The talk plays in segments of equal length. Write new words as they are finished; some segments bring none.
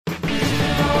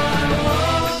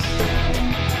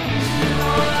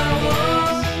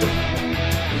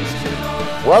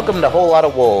Welcome to Whole Lot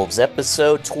of Wolves,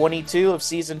 episode 22 of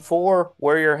season 4.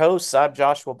 We're your hosts. I'm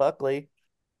Joshua Buckley.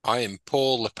 I am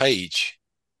Paul LePage.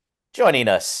 Joining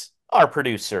us, our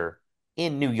producer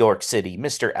in New York City,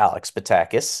 Mr. Alex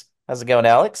Patakis. How's it going,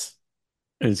 Alex?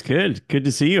 It's good. Good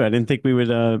to see you. I didn't think we would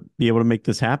be able to make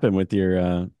this happen with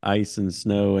your ice and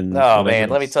snow and Oh, whatever man,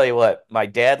 let me else. tell you what. My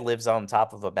dad lives on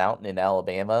top of a mountain in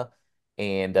Alabama,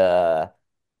 and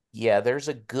yeah, there's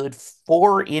a good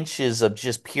 4 inches of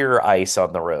just pure ice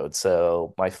on the road.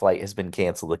 So my flight has been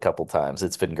canceled a couple times.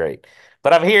 It's been great.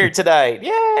 But I'm here tonight.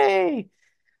 Yay!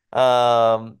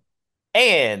 Um,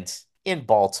 And in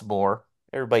Baltimore,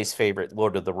 everybody's favorite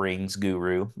Lord of the Rings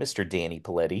guru, Mr. Danny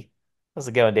Paletti. How's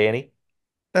it going, Danny?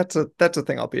 That's a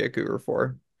thing I'll be a guru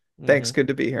for. Thanks, Hmm. good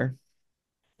to be here.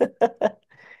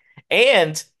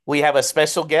 And we have a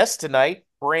special guest tonight,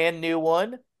 brand new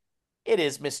one. It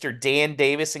is Mr. Dan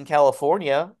Davis in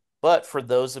California. But for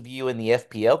those of you in the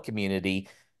FPL community,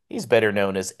 he's better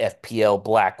known as FPL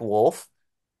Black Wolf.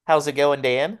 How's it going,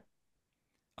 Dan?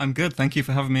 I'm good. Thank you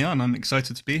for having me on. I'm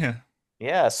excited to be here.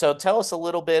 Yeah, so tell us a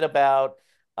little bit about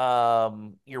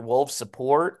your Wolves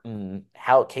support and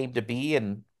how it came to be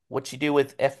and what you do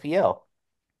with FPL.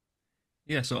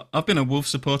 Yeah, so I've been a Wolves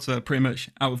supporter pretty much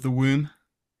out of the womb.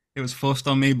 It was forced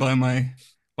on me by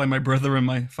my brother and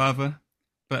my father.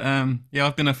 But yeah,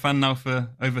 I've been a fan now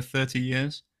for over 30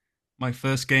 years. My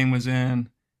first game was in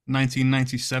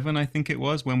 1997, I think it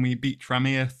was, when we beat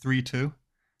Tranmere 3-2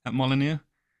 at Molineux.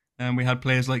 And we had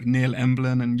players like Neil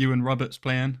Emblin and Ewan Roberts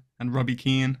playing and Robbie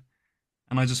Keane.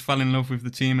 And I just fell in love with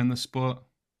the team and the sport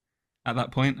at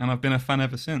that point, and I've been a fan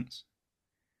ever since.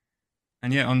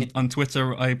 And yeah, It, on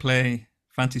Twitter, I play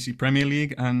Fantasy Premier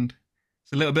League, and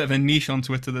it's a little bit of a niche on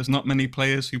Twitter. There's not many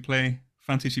players who play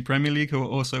Fantasy Premier League who are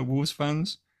also Wolves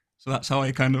fans. So that's how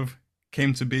I kind of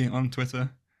came to be on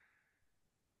Twitter.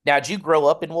 Now, did you grow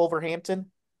up in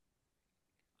Wolverhampton?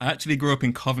 I actually grew up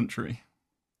in Coventry,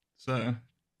 so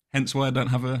hence why I don't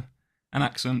have an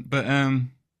accent. But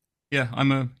yeah,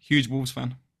 I'm a huge Wolves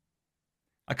fan.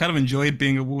 I kind of enjoyed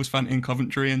being a Wolves fan in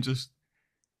Coventry and just,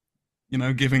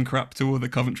 giving crap to all the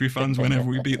Coventry fans whenever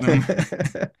we beat them.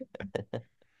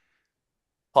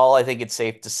 Paul, I think it's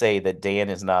safe to say that Dan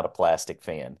is not a plastic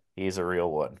fan. He's a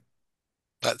real one.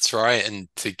 That's right. And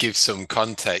to give some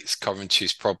context,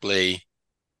 Coventry's probably,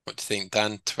 what do you think,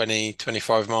 Dan, 20,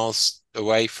 25 miles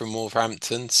away from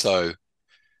Wolverhampton. So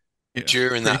Yeah,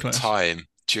 during pretty that close. time,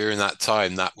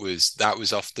 that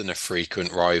was often a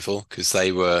frequent rival because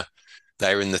they were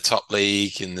in the top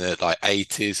league in the like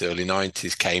 80s, early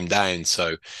 90s, came down.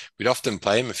 So we'd often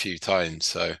play them a few times.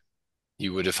 So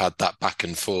you would have had that back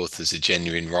and forth as a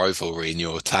genuine rivalry in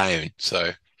your town.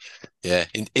 So yeah,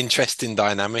 interesting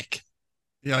dynamic.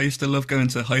 Yeah, I used to love going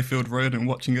to Highfield Road and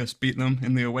watching us beat them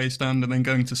in the away stand and then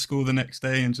going to school the next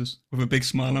day and just with a big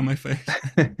smile on my face.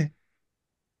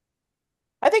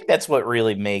 I think that's what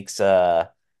really makes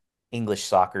English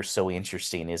soccer so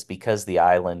interesting is because the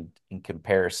island in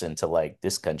comparison to like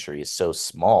this country is so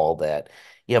small that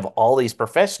you have all these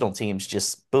professional teams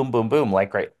just boom boom boom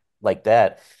like right like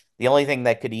that. The only thing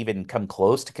that could even come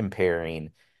close to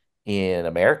comparing in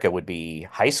America would be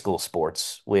high school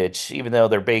sports, which even though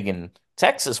they're big in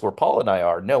Texas where Paul and I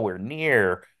are, nowhere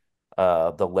near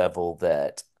the level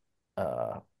that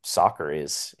soccer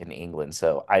is in England.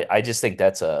 So I just think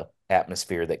that's a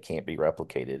atmosphere that can't be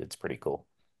replicated. It's pretty cool.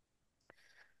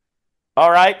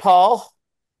 All right, Paul.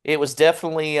 It was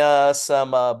definitely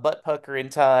some butt puckering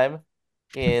time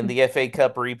in the FA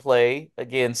Cup replay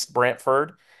against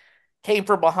Brentford. Came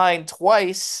from behind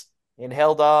twice and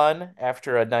held on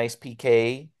after a nice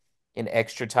PK in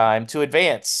extra time to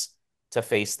advance to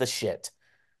face the shit.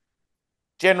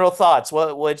 General thoughts.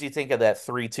 What did you think of that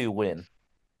 3-2 win?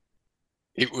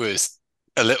 It was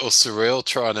a little surreal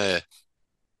trying to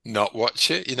not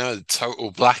watch it, the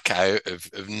total blackout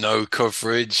of no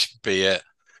coverage, be it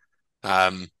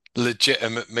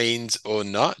legitimate means or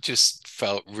not, just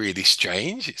felt really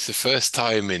strange. It's the first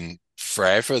time in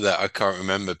forever that I can't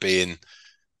remember being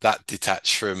that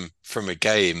detached from a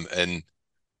game, and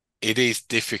it is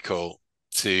difficult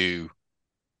to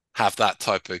have that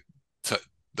type of t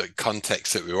the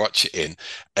context that we watch it in,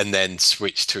 and then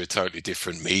switch to a totally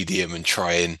different medium and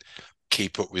try and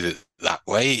keep up with it that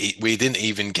way. We didn't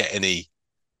even get any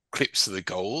clips of the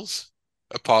goals,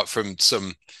 apart from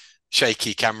some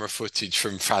shaky camera footage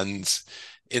from fans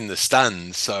in the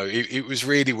stands. So it was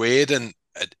really weird, and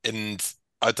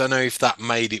I don't know if that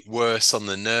made it worse on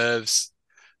the nerves.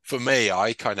 For me,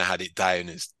 I kind of had it down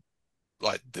as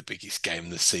like the biggest game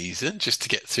of the season just to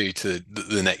get through to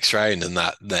the next round and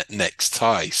that next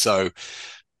tie. So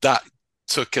that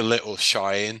took a little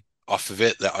shine off of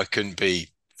it that I couldn't be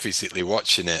physically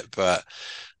watching it, but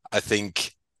I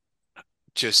think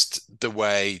just the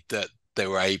way that they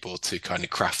were able to kind of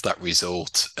craft that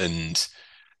result and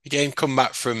again come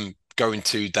back from going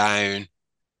two down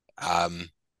um,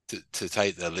 to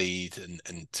take the lead and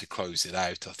to close it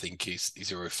out, I think is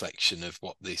a reflection of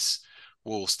what this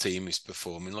Wolves team is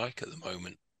performing like at the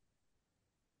moment.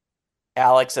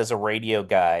 Alex, as a radio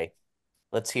guy,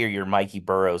 let's hear your Mikey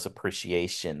Burrows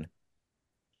appreciation.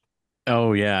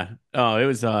 Oh yeah. Oh, it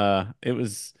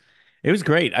was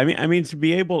great. I mean to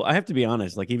be able, I have to be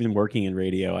honest, like even working in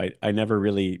radio, I never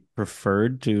really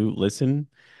preferred to listen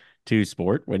to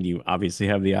sport when you obviously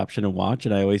have the option to watch,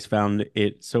 and I always found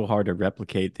it so hard to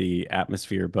replicate the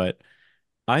atmosphere, but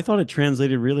I thought it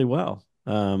translated really well.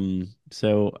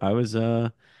 So I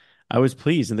was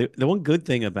pleased. And the one good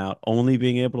thing about only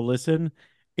being able to listen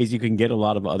is you can get a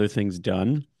lot of other things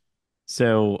done.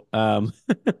 So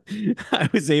I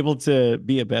was able to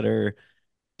be a better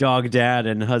dog dad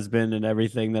and husband and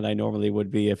everything that I normally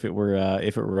would be if it were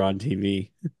on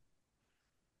TV.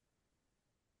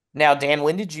 Now, Dan,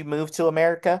 when did you move to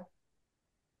America?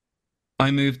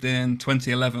 I moved in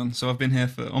 2011, so I've been here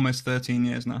for almost 13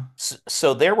 years now.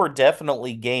 So there were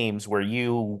definitely games where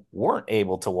you weren't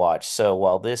able to watch. So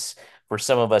while this, for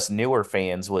some of us newer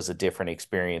fans, was a different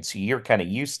experience, you're kind of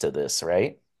used to this,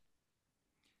 right?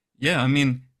 Yeah, I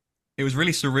mean, it was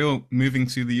really surreal moving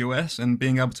to the US and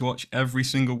being able to watch every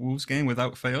single Wolves game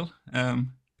without fail.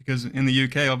 Because in the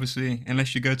UK, obviously,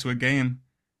 unless you go to a game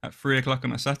at 3 o'clock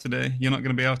on a Saturday, you're not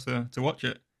going to be able to watch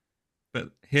it.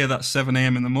 But here, that's 7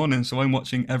 a.m. in the morning, so I'm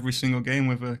watching every single game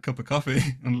with a cup of coffee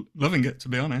and loving it, to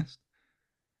be honest.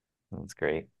 That's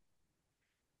great.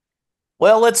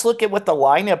 Well, let's look at what the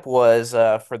lineup was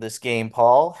for this game,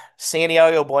 Paul.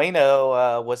 Santiago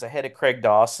Bueno was ahead of Craig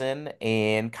Dawson,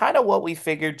 and kind of what we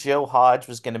figured Joe Hodge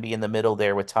was going to be in the middle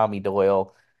there with Tommy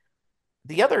Doyle.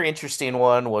 The other interesting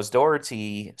one was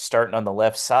Doherty starting on the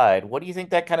left side. What do you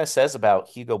think that kind of says about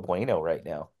Hugo Bueno right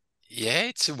now? Yeah,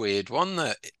 it's a weird one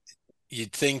that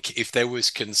you'd think if there was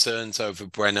concerns over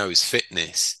Breno's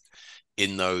fitness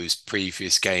in those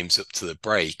previous games up to the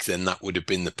break, then that would have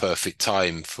been the perfect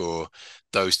time for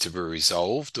those to be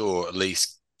resolved or at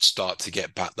least start to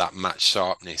get back that match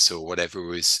sharpness or whatever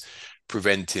was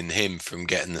preventing him from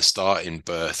getting the starting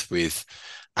berth with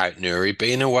Nuri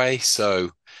being away.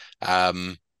 So,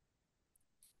 um,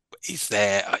 is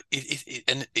there,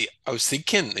 I was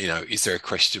thinking, is there a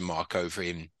question mark over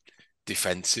him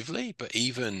defensively? But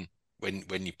even when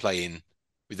you're playing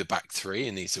with a back three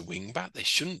and he's a wing back, there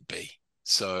shouldn't be.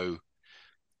 So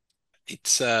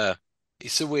it's uh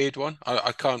it's a weird one.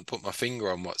 I can't put my finger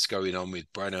on what's going on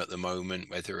with Brenner at the moment,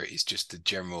 whether it is just a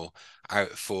general out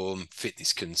of form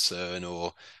fitness concern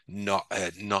or not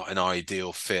an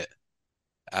ideal fit.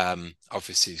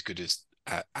 Obviously as good as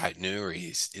Out Nuri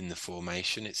is in the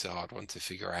formation, it's a hard one to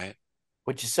figure out.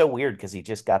 Which is so weird because he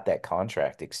just got that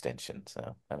contract extension.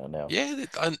 So I don't know. Yeah,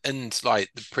 and like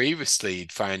previously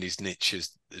he'd found his niche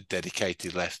as a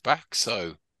dedicated left back,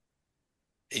 so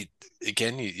it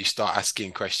again you start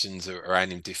asking questions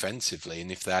around him defensively,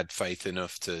 and if they had faith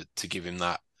enough to give him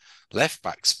that left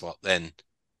back spot, then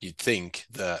you'd think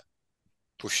that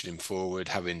pushing him forward,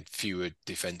 having fewer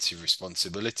defensive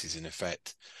responsibilities in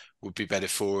effect, would be better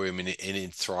for him and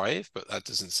he'd thrive, but that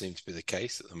doesn't seem to be the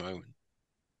case at the moment.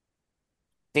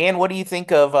 Dan, what do you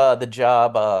think of the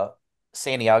job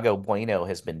Santiago Bueno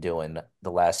has been doing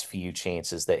the last few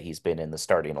chances that he's been in the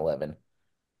starting 11?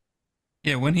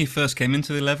 Yeah, when he first came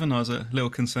into the 11, I was a little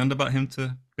concerned about him,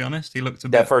 to be honest. He looked a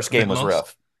That bit first a bit game was lost.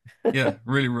 rough. Yeah,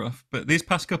 really rough. But these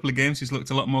past couple of games, he's looked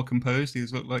a lot more composed.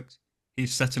 He's looked like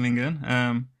he's settling in.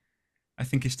 I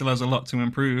think he still has a lot to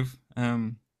improve.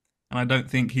 And I don't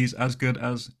think he's as good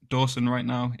as Dawson right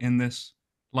now in this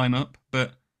lineup,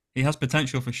 but he has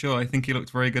potential for sure. I think he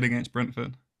looked very good against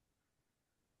Brentford.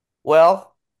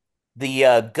 Well,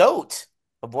 the GOAT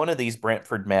of one of these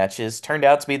Brentford matches turned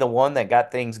out to be the one that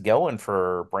got things going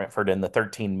for Brentford in the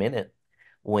 13 minute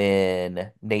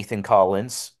when Nathan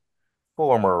Collins,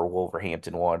 former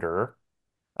Wolverhampton Wanderer,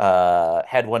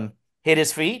 had one hit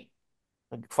his feet,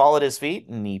 fall at his feet,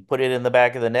 and he put it in the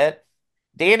back of the net.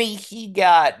 Danny, he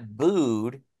got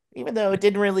booed, even though it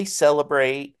didn't really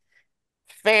celebrate.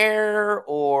 Fair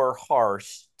or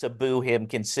harsh to boo him,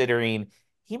 considering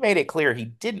he made it clear he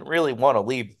didn't really want to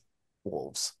leave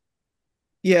Wolves.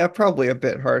 Yeah, probably a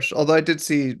bit harsh. Although I did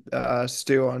see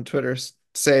Stu on Twitter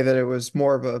say that it was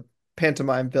more of a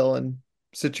pantomime villain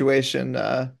situation.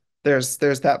 There's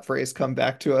that phrase come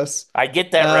back to us. I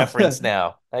get that Uh, reference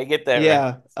now. I get that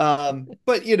yeah. reference.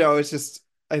 But it's just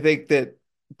I think that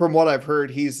from what I've heard,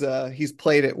 he's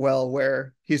played it well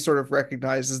where he sort of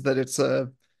recognizes that it's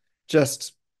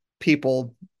just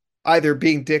people either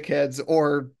being dickheads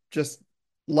or just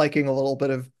liking a little bit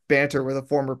of banter with a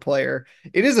former player.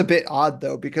 It is a bit odd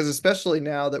though, because especially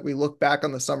now that we look back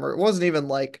on the summer, it wasn't even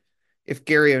like if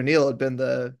Gary O'Neill had been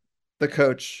the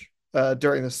coach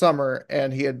during the summer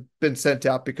and he had been sent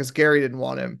out because Gary didn't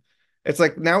want him. It's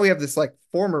like now we have this like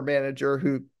former manager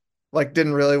who like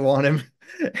didn't really want him.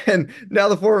 And now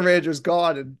the former manager's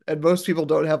gone, and most people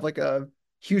don't have like a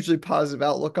hugely positive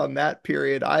outlook on that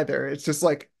period either. It's just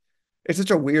like it's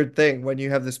such a weird thing when you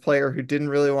have this player who didn't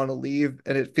really want to leave,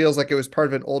 and it feels like it was part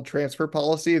of an old transfer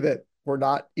policy that we're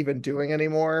not even doing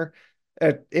anymore.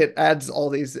 It adds all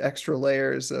these extra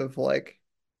layers of like,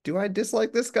 do I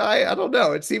dislike this guy? I don't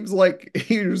know. It seems like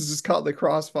he was just caught in the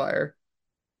crossfire.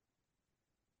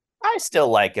 I still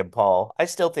like him, Paul. I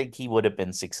still think he would have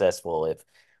been successful if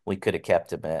we could have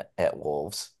kept him at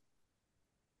Wolves.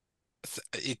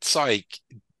 It's like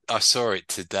I saw it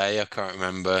today. I can't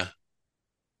remember.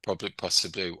 Probably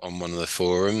possibly on one of the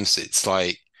forums. It's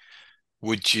like,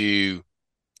 would you,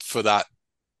 for that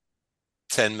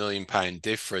 £10 million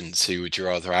difference, who would you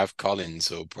rather have,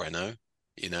 Collins or Breno?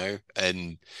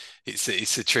 And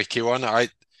it's a tricky one.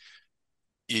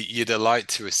 You'd have liked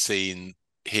to have seen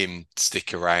him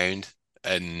stick around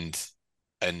and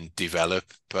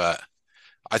develop, but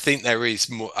I think there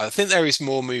is more. I think there is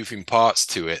more moving parts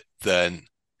to it than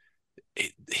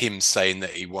him saying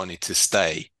that he wanted to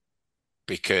stay,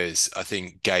 because I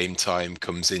think game time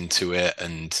comes into it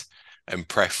and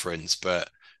preference. But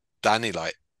Danny,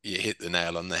 like, you hit the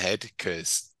nail on the head,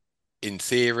 because in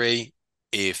theory,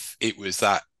 if it was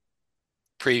that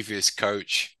previous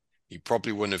coach, he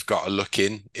probably wouldn't have got a look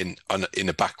in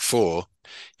a back four.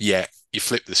 Yet you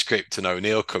flip the script and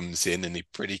O'Neill comes in and he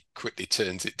pretty quickly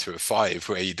turns it to a five,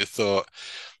 where you'd have thought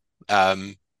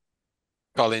um,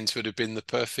 Collins would have been the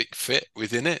perfect fit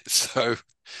within it. So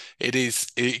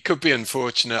it could be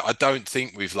unfortunate. I don't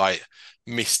think we've like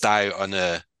missed out on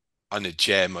a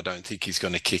gem. I don't think he's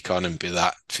going to kick on and be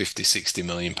that 50, 60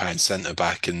 million pound centre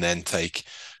back and then take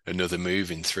another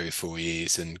move in 3 or 4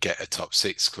 years and get a top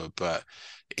six club. But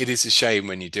it is a shame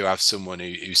when you do have someone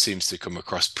who seems to come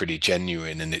across pretty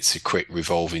genuine, and it's a quick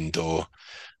revolving door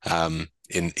in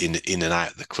and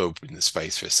out of the club in the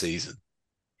space for a season.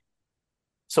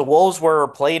 So Wolves were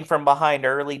playing from behind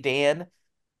early, Dan,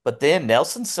 but then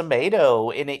Nelson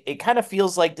Semedo, and it kind of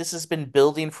feels like this has been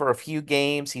building for a few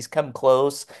games. He's come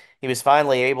close. He was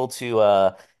finally able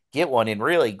to get one in,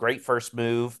 really great first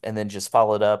move, and then just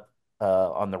followed up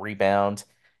on the rebound.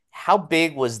 How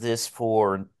big was this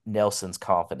for Nelson's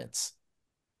confidence?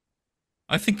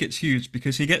 I think it's huge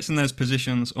because he gets in those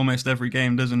positions almost every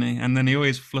game, doesn't he? And then he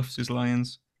always fluffs his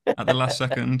lines at the last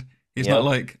second. He's not Yep.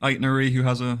 like Aitnari, who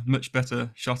has a much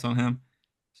better shot on him.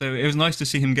 So it was nice to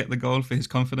see him get the goal for his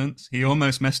confidence. He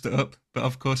almost messed it up, but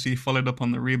of course he followed up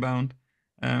on the rebound.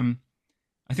 Um,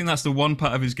 I think that's the one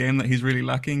part of his game that he's really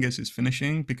lacking is his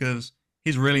finishing, because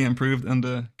he's really improved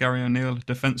under Gary O'Neill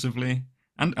defensively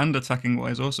and attacking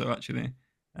wise also actually.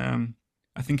 Um,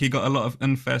 I think he got a lot of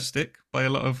unfair stick by a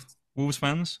lot of Wolves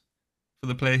fans for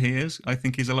the player he is. I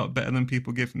think he's a lot better than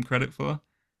people give him credit for.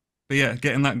 But yeah,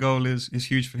 getting that goal is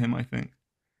huge for him, I think.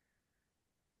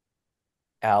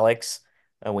 Alex,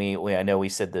 and we I know we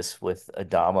said this with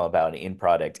Adama about an in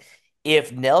product.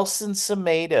 If Nelson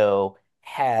Semedo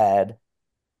had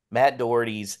Matt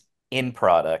Doherty's in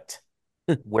product,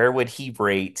 where would he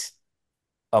rate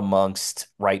amongst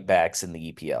right backs in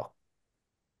the EPL?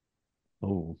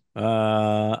 Oh,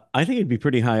 I think it'd be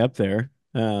pretty high up there.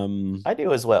 I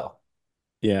do as well.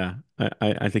 Yeah,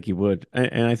 I think he would.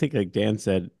 And I think, like Dan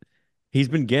said, he's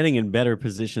been getting in better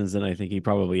positions than I think he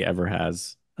probably ever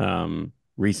has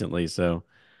recently. So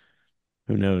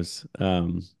who knows?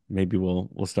 Maybe we'll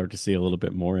start to see a little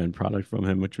bit more end product from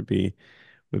him, which would be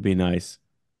nice.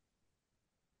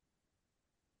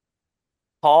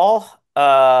 Paul,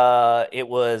 it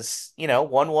was,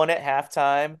 1-1 at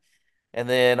halftime, and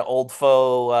then old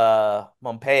foe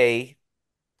Montpellier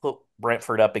put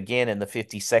Brentford up again in the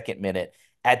 52nd minute.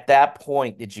 At that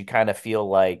point, did you kind of feel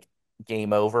like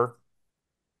game over?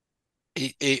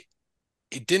 It it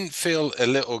it didn't feel a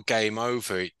little game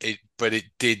over. But it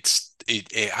did.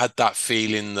 It had that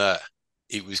feeling that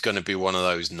it was going to be one of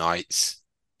those nights,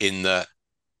 in that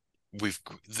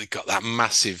they've got that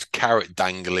massive carrot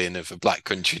dangling of a Black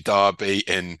Country derby,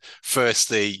 and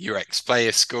firstly your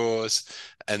ex-player scores,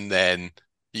 and then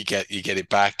you get it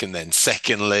back, and then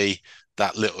secondly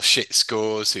that little shit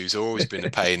scores, who's always been a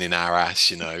pain in our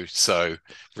ass. So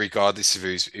regardless of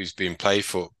who's been played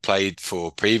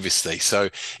for previously, so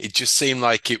it just seemed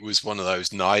like it was one of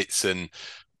those nights, and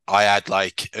I had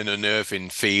like an unnerving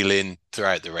feeling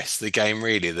throughout the rest of the game,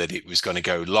 really, that it was going to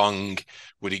go long.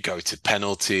 Would it go to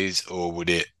penalties, or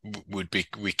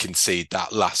we concede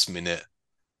that last minute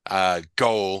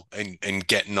goal and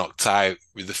get knocked out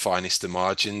with the finest of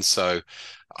margins? So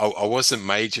I wasn't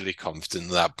majorly confident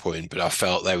at that point, but I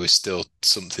felt there was still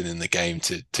something in the game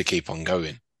to keep on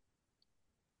going.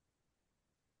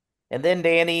 And then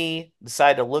Danny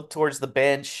decided to look towards the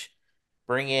bench,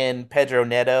 bring in Pedro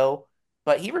Neto,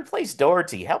 but he replaced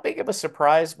Doherty. How big of a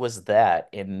surprise was that?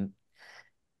 And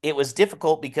it was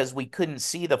difficult because we couldn't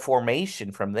see the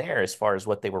formation from there as far as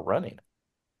what they were running.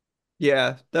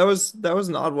 Yeah, that was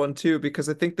an odd one too, because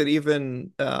I think that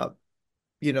even the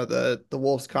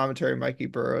Wolves commentary, Mikey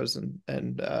Burrows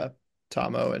and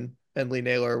Tomo and Lee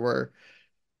Naylor were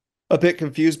a bit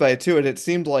confused by it too. And it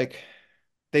seemed like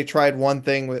they tried one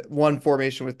thing with one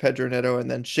formation with Pedro Neto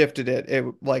and then shifted it. It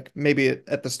like maybe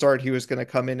at the start he was going to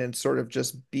come in and sort of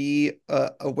just be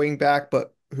a wing back,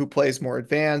 but who plays more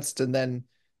advanced, and then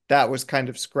that was kind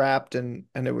of scrapped and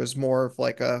it was more of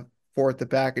like a four at the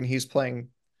back, and he's playing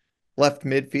left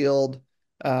midfield.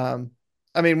 Um,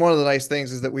 I mean, one of the nice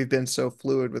things is that we've been so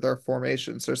fluid with our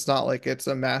formation, so it's not like it's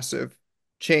a massive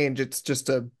change. It's just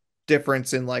a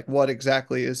difference in like what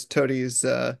exactly is Tody's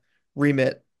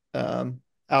remit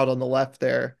out on the left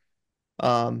there.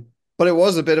 Um, but it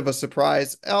was a bit of a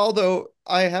surprise, although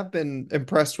I have been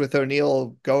impressed with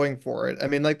O'Neill going for it. I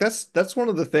mean, like that's one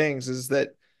of the things is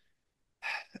that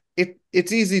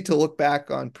it's easy to look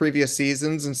back on previous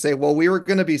seasons and say, well, we were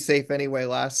going to be safe anyway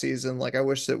last season. Like I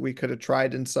wish that we could have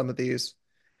tried in some of these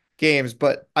games,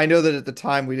 but I know that at the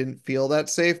time we didn't feel that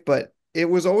safe, but it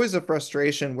was always a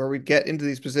frustration where we'd get into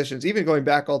these positions, even going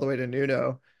back all the way to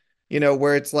Nuno,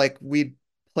 where it's like we'd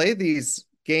play these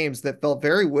games that felt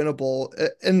very winnable.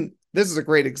 And this is a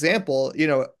great example,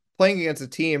 playing against a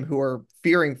team who are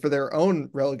fearing for their own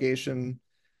relegation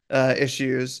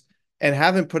issues and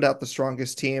haven't put out the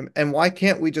strongest team. And why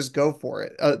can't we just go for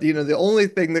it? The only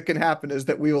thing that can happen is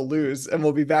that we will lose and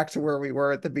we'll be back to where we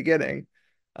were at the beginning.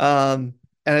 And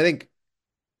I think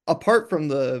apart from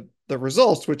the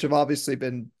results, which have obviously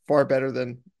been far better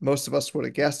than most of us would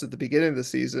have guessed at the beginning of the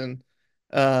season,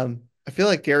 I feel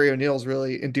like Gary O'Neill's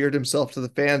really endeared himself to the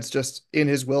fans just in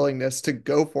his willingness to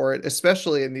go for it,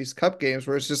 especially in these cup games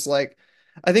where it's just like,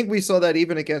 I think we saw that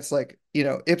even against like,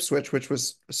 Ipswich, which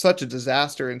was such a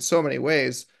disaster in so many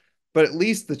ways. But at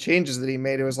least the changes that he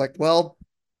made, it was like, well,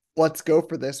 let's go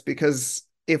for this because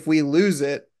if we lose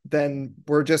it, then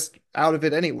we're just out of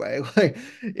it anyway. Like,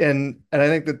 and I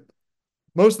think that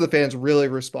most of the fans really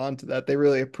respond to that. They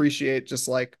really appreciate just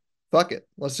like, fuck it,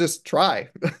 let's just try.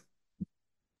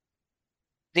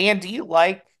 Dan, do you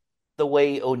like the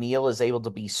way O'Neill is able to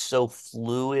be so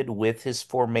fluid with his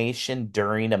formation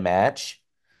during a match?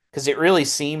 Because it really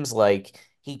seems like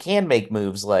he can make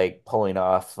moves like pulling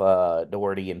off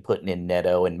Doherty and putting in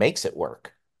Neto and makes it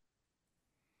work.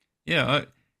 Yeah,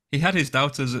 he had his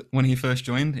doubters when he first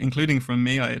joined, including from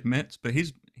me, I admit. But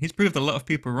he's proved a lot of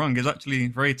people wrong. He's actually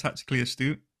very tactically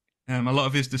astute. A lot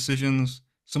of his decisions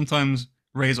sometimes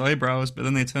raise eyebrows, but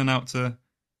then they turn out to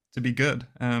be good.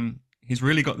 He's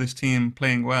really got this team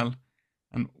playing well.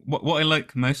 And what I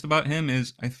like most about him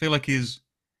is I feel like he's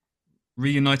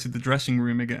reunited the dressing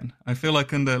room again. I feel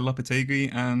like under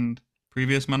Lopetegui and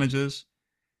previous managers,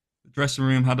 the dressing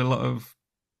room had a lot of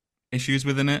issues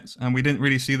within it, and we didn't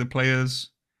really see the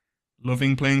players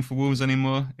loving playing for Wolves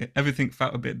anymore. Everything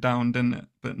felt a bit down, didn't it?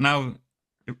 But now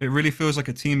it really feels like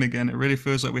a team again. It really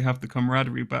feels like we have the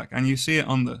camaraderie back, and you see it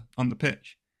on the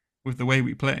pitch with the way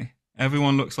we play.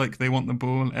 Everyone looks like they want the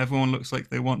ball. Everyone looks like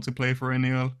they want to play for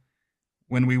O'Neill.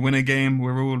 When we win a game,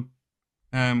 we're all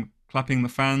clapping the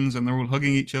fans and they're all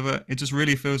hugging each other. It just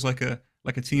really feels like a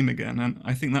team again, and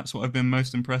I think that's what I've been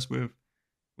most impressed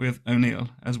with O'Neill,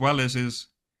 as well as his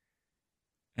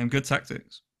good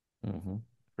tactics. Hmm.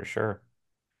 For sure.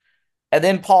 And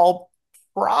then Paul,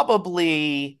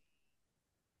 probably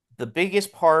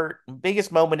biggest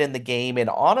moment in the game, and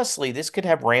honestly, this could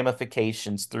have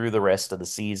ramifications through the rest of the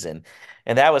season.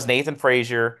 And that was Nathan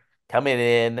Frazier coming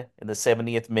in the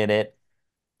 70th minute.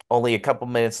 Only a couple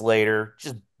minutes later,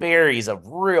 just buries a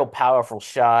real powerful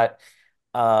shot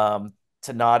um,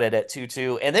 to knot it at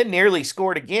 2-2, and then nearly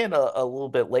scored again a little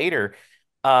bit later.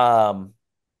 Um,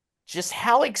 just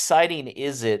how exciting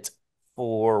is it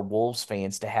for Wolves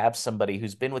fans to have somebody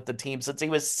who's been with the team since he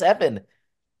was 7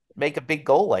 make a big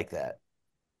goal like that?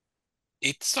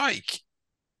 It's like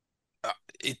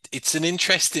it's an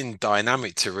interesting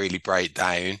dynamic to really break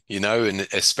down, and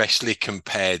especially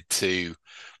compared to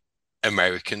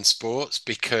American sports,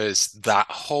 because that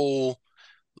whole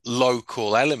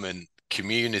local element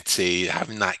community,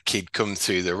 having that kid come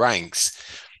through the ranks,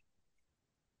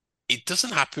 it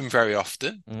doesn't happen very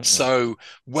often. Mm-mm. So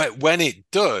when it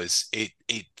does,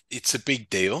 it's a big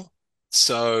deal.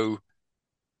 So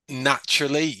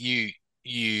naturally,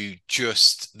 you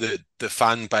just the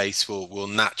fan base will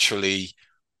naturally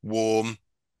warm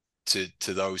to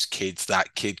those kids.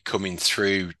 That kid coming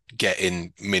through,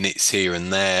 getting minutes here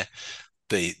and there.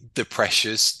 The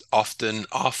pressure's often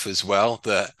off as well.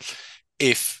 That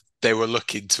if they were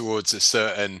looking towards a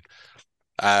certain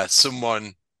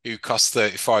someone who cost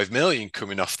 35 million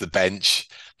coming off the bench,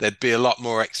 there'd be a lot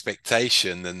more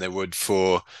expectation than there would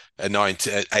for a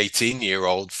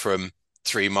 18-year-old from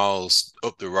 3 miles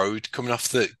up the road coming off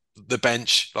the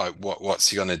bench. Like what's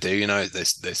he gonna do?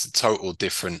 There's a total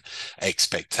different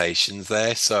expectations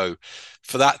there. So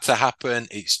for that to happen,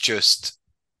 it's just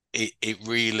it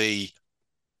really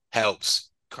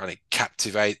helps kind of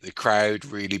captivate the crowd,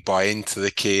 really buy into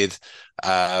the kid.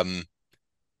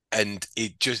 And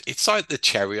it's like the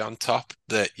cherry on top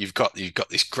that you've got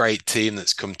this great team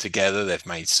that's come together. They've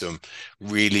made some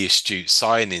really astute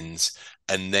signings,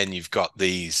 and then you've got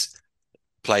these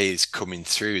players coming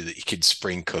through that you could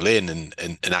sprinkle in and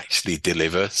actually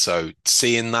deliver. So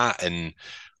seeing that, and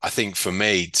I think for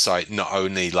me, it's like not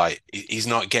only like he's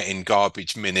not getting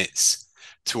garbage minutes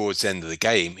towards the end of the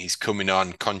game, he's coming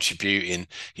on, contributing,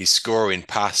 he's scoring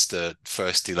past the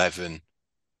first 11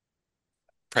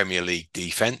 Premier League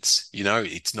defense.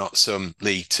 It's not some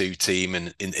League Two team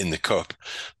in the cup.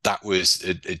 That was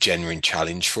a genuine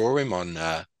challenge for him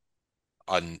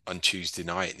on Tuesday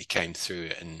night, and he came through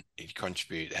it and he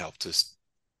contributed, helped us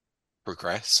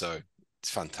progress. So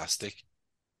it's fantastic.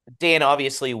 Dan,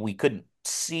 obviously we couldn't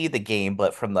see the game,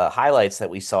 but from the highlights that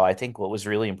we saw, I think what was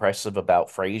really impressive about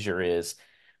Frazier is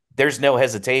there's no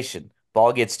hesitation.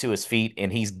 Ball gets to his feet and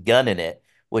he's gunning it,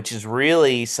 which is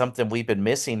really something we've been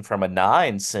missing from a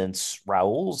nine since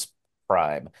Raul's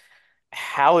prime.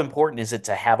 How important is it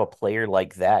to have a player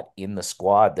like that in the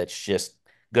squad that's just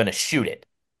going to shoot it?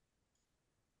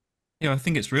 Yeah, I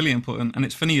think it's really important, and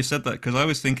it's funny you said that because I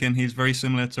was thinking he's very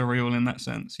similar to Real in that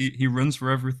sense. He runs for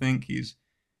everything. He's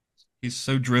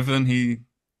so driven. He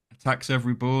attacks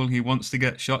every ball. He wants to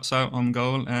get shots out on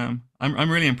goal.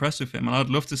 I'm really impressed with him, and I'd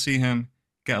love to see him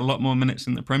get a lot more minutes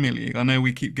in the Premier League. I know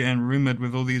we keep getting rumored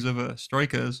with all these other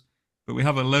strikers, but we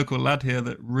have a local lad here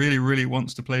that really, really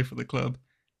wants to play for the club,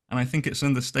 and I think it's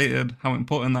understated how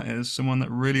important that is. Someone that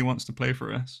really wants to play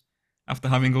for us after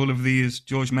having all of these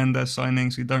George Mendes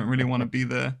signings who don't really want to be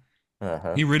there.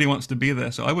 Uh-huh. He really wants to be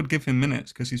there, so I would give him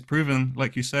minutes because he's proven,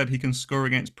 like you said, he can score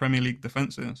against Premier League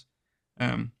defenses.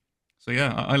 Um, so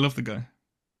yeah, I love the guy.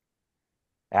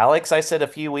 Alex, I said a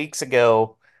few weeks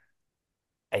ago,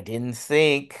 I didn't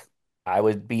think I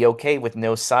would be okay with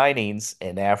no signings.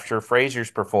 And after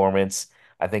Frazier's performance,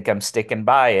 I think I'm sticking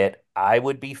by it. I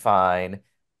would be fine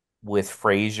with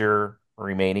Frazier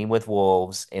remaining with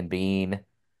Wolves and being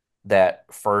that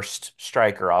first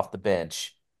striker off the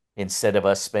bench instead of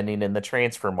us spending in the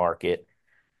transfer market.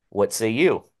 What say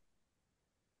you?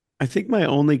 I think my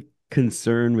only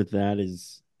concern with that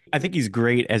is I think he's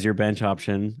great as your bench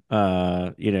option,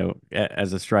 as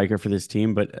a striker for this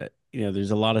team, but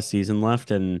there's a lot of season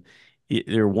left and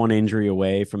they're one injury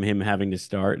away from him having to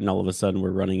start and all of a sudden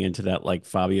we're running into that like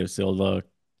Fabio Silva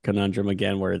conundrum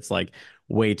again where it's like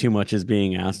way too much is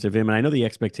being asked of him. And I know the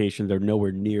expectations are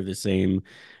nowhere near the same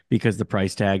because the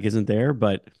price tag isn't there,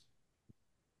 but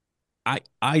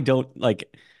I don't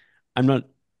like I'm not.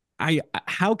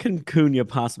 How can Cunha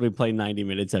possibly play 90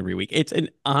 minutes every week?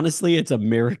 Honestly, it's a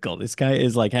miracle. This guy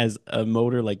is like has a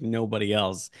motor like nobody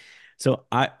else. So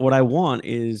what I want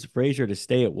is Frazier to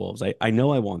stay at Wolves. I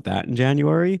know I want that in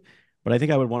January, but I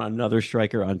think I would want another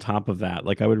striker on top of that.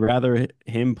 Like I would rather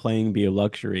him playing be a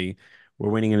luxury. We're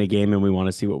winning in a game and we want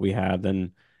to see what we have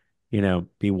than,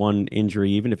 be one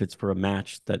injury, even if it's for a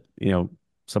match that,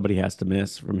 somebody has to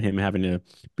miss from him having to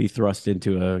be thrust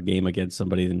into a game against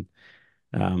somebody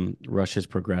and rush his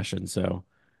progression. So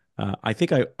I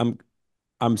think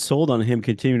I'm sold on him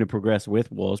continuing to progress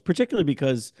with Wolves, particularly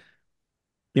because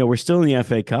we're still in the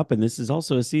FA Cup, and this is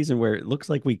also a season where it looks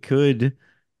like we could,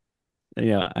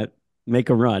 make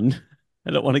a run.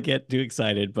 I don't want to get too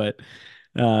excited, but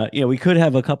we could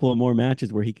have a couple of more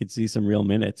matches where he could see some real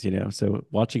minutes. So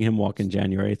watching him walk in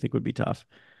January, I think would be tough.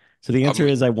 So the I'm answer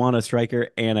is I want a striker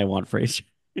and I want Frazier.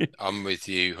 I'm with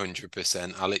you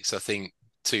 100%, Alex. I think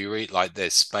too, like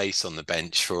there's space on the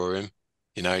bench for him.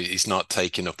 He's not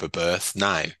taking up a berth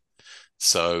now.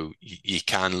 So you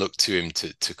can look to him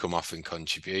to come off and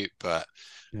contribute, but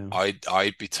Yeah.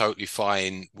 I'd be totally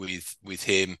fine with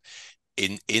him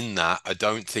in that. I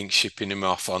don't think shipping him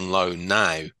off on loan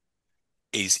now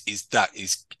is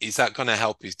that going to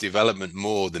help his development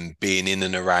more than being in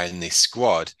and around this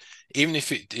squad? Even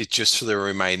if it's just for the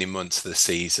remaining months of the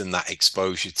season, that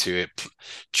exposure to it,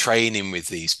 training with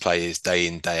these players day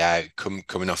in, day out,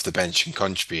 coming off the bench and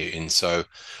contributing. So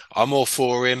I'm all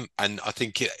for him. And I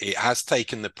think it has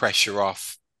taken the pressure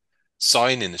off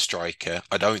signing a striker.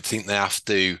 I don't think they have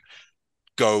to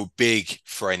go big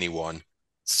for anyone.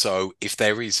 So if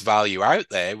there is value out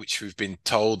there, which we've been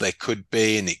told there could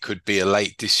be, and it could be a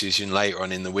late decision later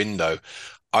on in the window,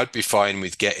 I'd be fine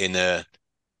with getting an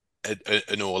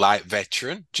all-out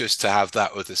veteran just to have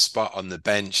that other spot on the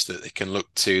bench that they can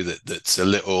look to that's a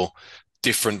little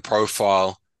different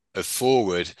profile of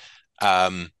forward.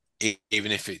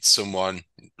 Even if it's someone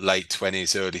late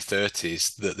 20s, early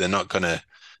 30s that they're not going to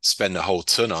spend a whole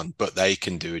ton on, but they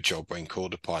can do a job when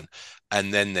called upon.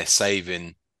 And then they're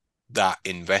saving that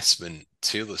investment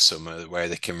to the summer where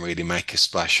they can really make a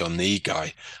splash on the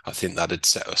guy. I think that'd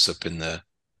set us up in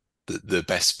the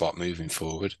best spot moving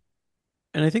forward.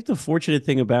 And I think the fortunate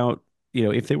thing about,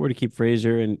 if they were to keep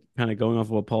Fraser and kind of going off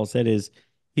of what Paul said is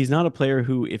he's not a player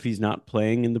who, if he's not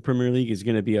playing in the Premier League, is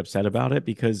going to be upset about it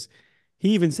because he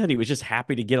even said he was just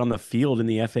happy to get on the field in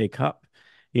the FA Cup.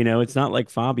 It's not like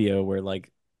Fabio where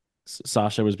like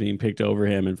Sasha was being picked over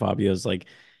him and Fabio's like,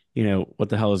 what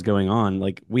the hell is going on?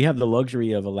 Like we have the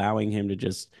luxury of allowing him to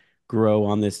just grow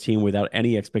on this team without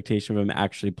any expectation of him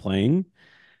actually playing.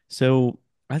 So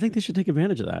I think they should take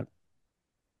advantage of that.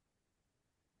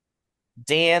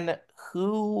 Dan,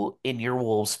 who in your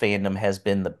Wolves fandom has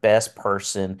been the best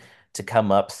person to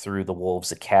come up through the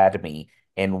Wolves Academy,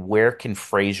 and where can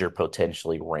Fraser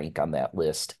potentially rank on that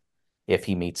list if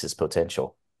he meets his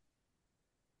potential?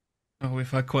 Oh, we've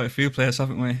had quite a few players,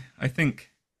 haven't we? I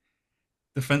think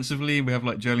defensively we have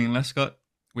like Jolene Lescott.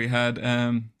 We had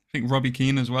I think Robbie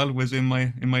Keane as well was in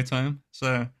my time.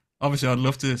 So obviously I'd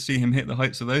love to see him hit the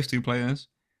heights of those two players.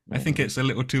 I think Mhm. it's a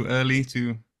little too early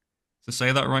to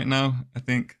say that right now. I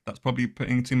think that's probably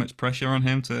putting too much pressure on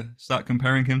him to start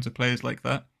comparing him to players like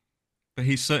that. But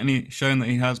he's certainly shown that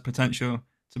he has potential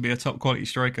to be a top quality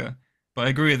striker. But I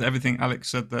agree with everything Alex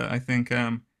said there. I think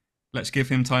let's give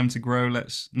him time to grow.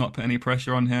 Let's not put any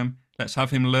pressure on him. Let's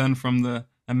have him learn from the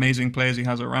amazing players he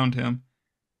has around him.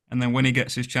 And then when he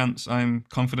gets his chance, I'm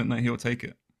confident that he'll take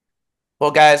it.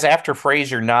 Well, guys, after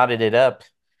Fraser knotted it up,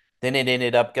 then it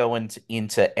ended up going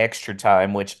into extra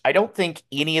time, which I don't think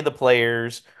any of the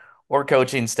players or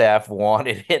coaching staff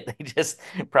wanted it. They just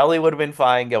probably would have been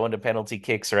fine going to penalty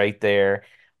kicks right there.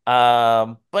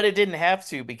 But it didn't have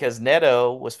to because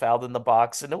Neto was fouled in the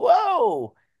box, and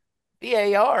whoa,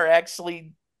 VAR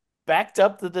actually backed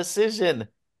up the decision.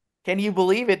 Can you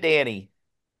believe it, Danny?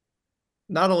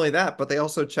 Not only that, but they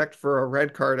also checked for a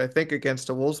red card, I think, against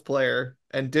a Wolves player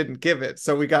and didn't give it.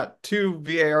 So we got two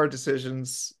VAR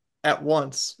decisions at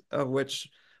once, of which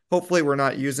hopefully we're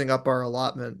not using up our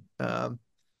allotment,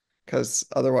 because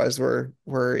otherwise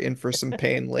we're in for some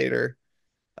pain later.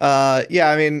 Yeah,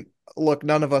 I mean, look,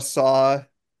 none of us saw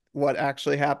what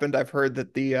actually happened. I've heard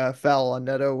that the foul on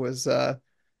Neto was a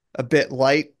bit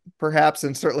light, perhaps,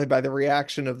 and certainly by the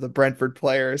reaction of the Brentford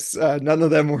players, none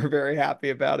of them were very happy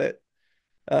about it.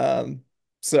 Um,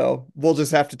 so we'll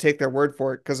just have to take their word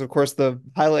for it because, of course, the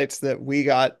highlights that we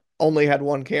got only had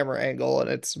one camera angle, and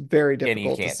it's very And you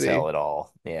difficult to can't see. tell at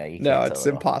all. Yeah, you No, can't tell it's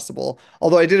at all. impossible.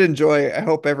 Although I did enjoy, I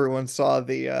hope everyone saw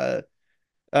the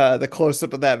close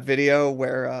up of that video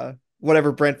where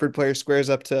whatever Brentford player squares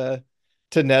up to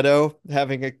Neto,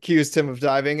 having accused him of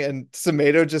diving, and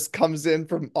Semedo just comes in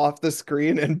from off the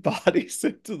screen and bodies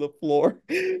it to the floor.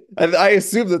 I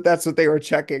assume that that's what they were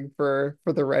checking for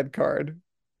the red card.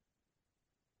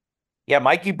 Yeah,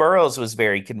 Mikey Burrows was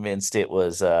very convinced it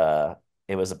was a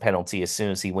penalty as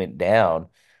soon as he went down.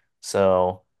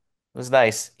 So it was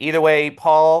nice. Either way,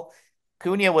 Paul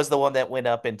Cunha was the one that went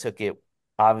up and took it.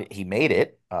 He made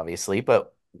it, obviously,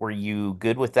 but were you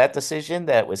good with that decision?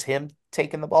 That was him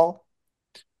taking the ball?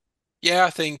 Yeah, I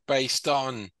think based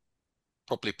on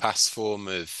probably past form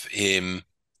of him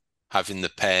having the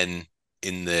pen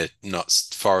in the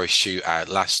Notts Forest shootout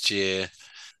last year,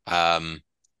 um,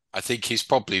 I think he's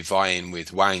probably vying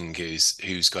with Wang,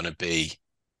 who's going to be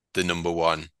the number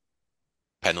one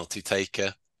penalty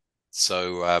taker.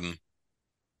 So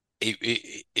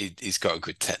he's got a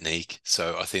good technique.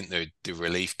 So I think the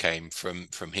relief came from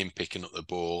him picking up the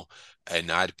ball,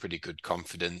 and I had pretty good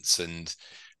confidence. And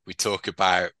we talk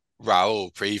about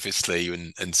Raul previously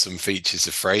and some features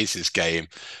of Fraser's game.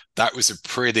 That was a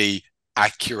pretty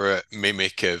accurate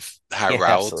mimic of how Yeah,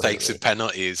 Raul takes a absolutely.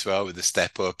 penalty as well, with the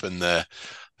step up and the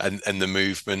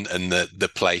movement and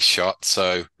the play shot.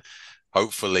 So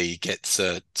hopefully he gets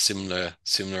a similar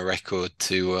record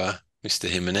Mr.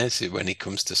 Jimenez when it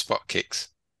comes to spot kicks.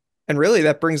 And really,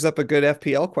 that brings up a good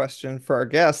FPL question for our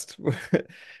guest.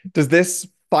 Does this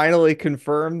finally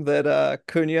confirm that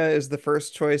Cunha is the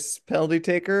first choice penalty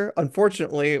taker?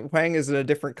 Unfortunately, Wang is in a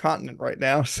different continent right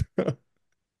now.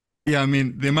 Yeah, I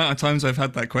mean, the amount of times I've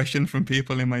had that question from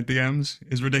people in my DMs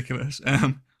is ridiculous.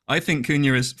 I think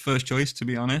Cunha is first choice, to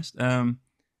be honest. But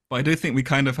I do think we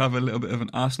kind of have a little bit of an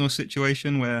Arsenal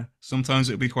situation where sometimes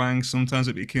it'll be Huang, sometimes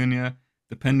it'll be Cunha,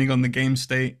 depending on the game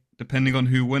state, depending on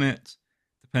who won it,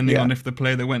 depending Yeah, on if the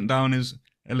player that went down is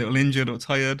a little injured or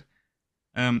tired.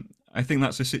 I think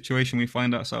that's a situation we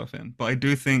find ourselves in. But I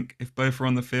do think if both are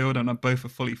on the field and are both are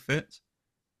fully fit,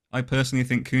 I personally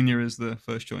think Cunha is the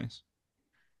first choice.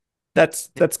 that's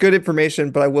good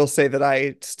information, but I will say that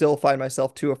I still find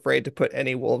myself too afraid to put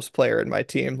any Wolves player in my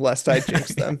team lest I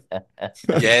jinx them.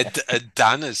 Yeah,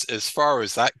 Dan, as far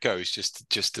as that goes,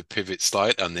 just to pivot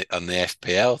slight on the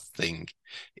FPL thing,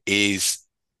 is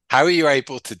how are you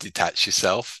able to detach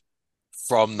yourself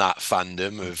from that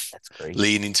fandom of That's great.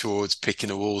 leaning towards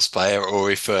picking a Wolves player,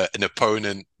 or if an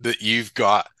opponent that you've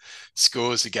got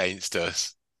scores against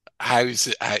us,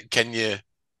 can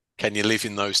you live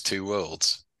in those two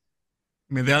worlds?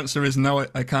 I mean, the answer is no.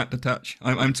 I can't detach.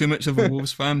 I'm too much of a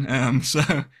Wolves fan. So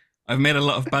I've made a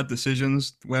lot of bad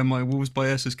decisions where my Wolves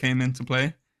biases came into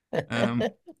play. Um,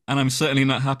 and I'm certainly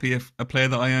not happy if a player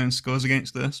that I own scores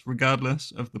against us,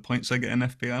 regardless of the points I get in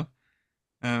FPL.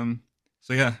 Um,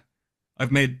 so yeah,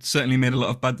 I've made certainly made a lot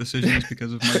of bad decisions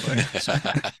because of my bias.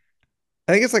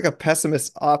 I think it's like a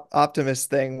pessimist optimist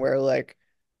thing where like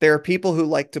there are people who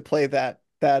like to play that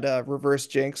reverse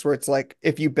jinx where it's like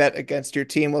if you bet against your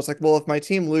team, well, it's like, well, if my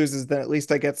team loses, then at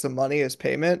least I get some money as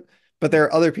payment. But there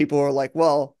are other people who are like,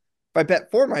 well, if I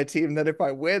bet for my team, then if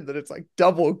I win, then it's like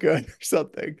double good or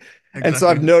something. And so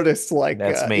I've Exactly. noticed like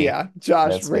That's me. yeah,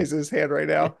 Josh That's me. raises his hand right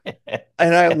now.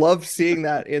 And I love seeing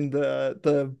that in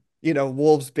the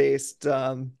Wolves based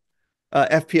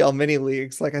FPL mini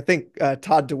leagues. Like I think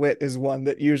Todd DeWitt is one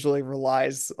that usually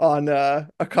relies on a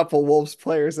couple Wolves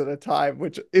players at a time,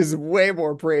 which is way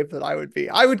more brave than I would be.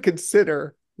 I would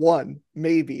consider one,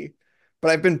 maybe, but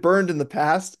I've been burned in the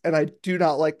past, and I do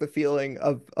not like the feeling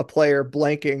of a player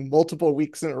blanking multiple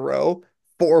weeks in a row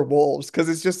for Wolves because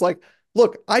it's just like,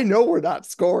 look, I know we're not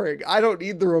scoring. I don't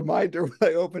need the reminder when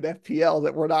I open FPL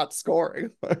that we're not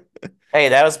scoring. Hey,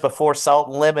 that was before salt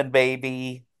and lemon,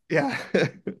 baby. Yeah.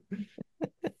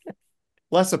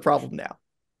 Less a problem now.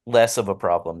 Less of a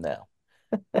problem now.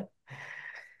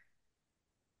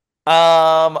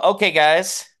 Okay,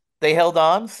 guys. They held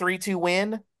on. 3-2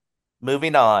 win.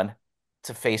 Moving on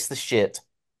to face the shit.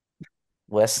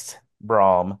 West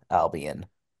Brom Albion.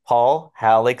 Paul,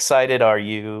 how excited are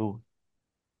you?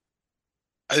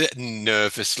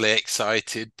 Nervously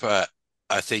excited, but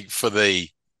I think for the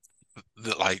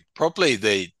like probably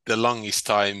the longest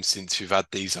time since we've had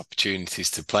these opportunities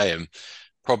to play them,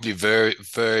 probably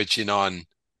verging on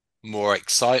more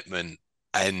excitement.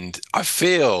 And I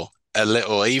feel a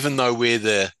little, even though we're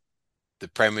the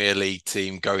Premier League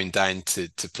team going down to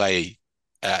play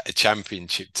a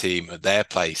championship team at their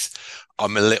place,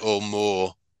 I'm a little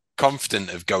more confident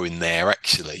of going there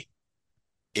actually,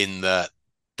 in that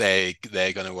they're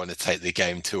going to want to take the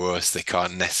game to us. They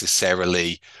can't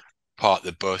necessarily park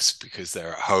the bus because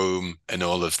they're at home and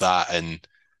all of that. And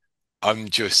I'm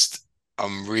just,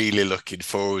 I'm really looking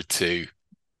forward to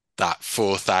that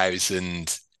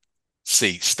 4,000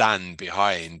 seat stand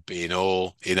behind being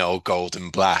all in all gold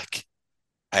and black.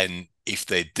 And if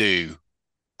they do,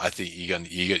 I think you're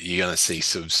gonna see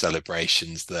some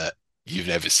celebrations that you've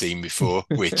never seen before,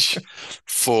 which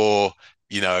for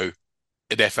you know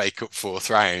an FA Cup fourth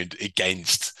round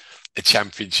against a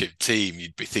championship team,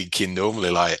 you'd be thinking normally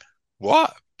like,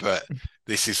 what? But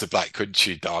this is the Black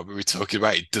Country derby we're talking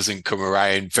about. It doesn't come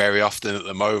around very often at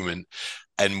the moment,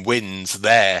 and wins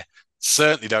there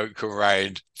certainly don't come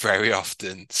around very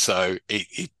often. So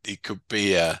it could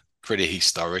be pretty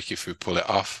historic if we pull it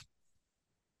off.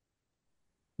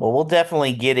 Well, we'll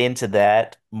definitely get into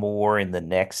that more in the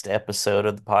next episode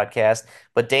of the podcast.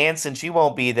 But Dan, since you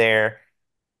won't be there,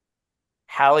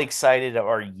 how excited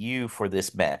are you for this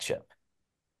matchup?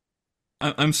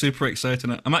 I'm super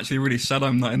excited. I'm actually really sad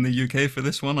I'm not in the UK for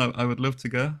this one. I would love to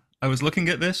go. I was looking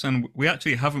at this, and we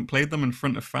actually haven't played them in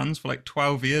front of fans for like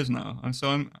 12 years now, and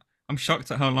so I'm shocked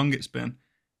at how long it's been.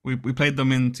 We played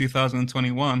them in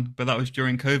 2021, but that was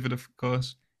during COVID, of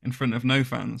course, in front of no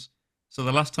fans. So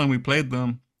the last time we played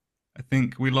them, I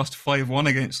think we lost 5-1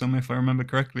 against them, if I remember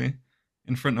correctly,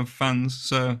 in front of fans.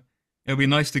 So it'll be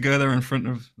nice to go there in front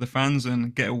of the fans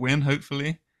and get a win,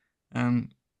 hopefully.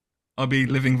 And I'll be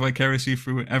living vicariously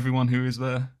through everyone who is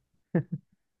there.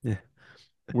 Yeah.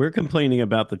 we're complaining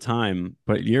about the time,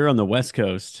 but you're on the West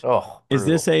Coast. Oh, Is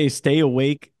this brutal. a stay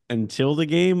awake until the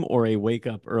game or a wake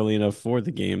up early enough for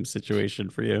the game situation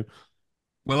for you?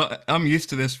 Well, I'm used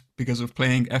to this because of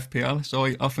playing FPL, so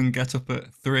I often get up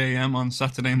at 3 a.m. on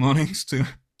Saturday mornings to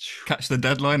catch the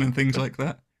deadline and things like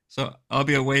that. So I'll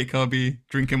be awake, I'll be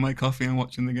drinking my coffee and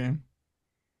watching the game.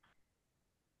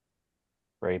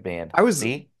 Great band. I was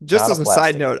See? just Not a as a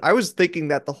side plastic. note, I was thinking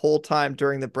that the whole time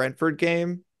during the Brentford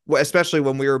game, especially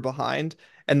when we were behind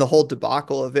and the whole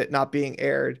debacle of it not being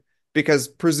aired, because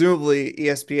presumably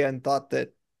ESPN thought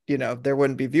that, there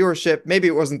wouldn't be viewership. Maybe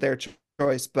it wasn't their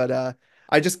choice, but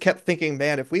I just kept thinking,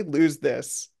 man, if we lose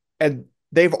this and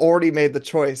they've already made the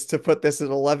choice to put this at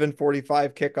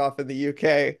 11:45 kickoff in the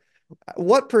UK,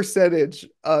 what percentage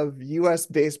of US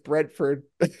based Brentford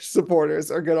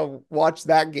supporters are going to watch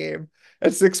that game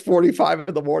at 6:45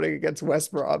 in the morning against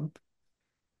West Brom?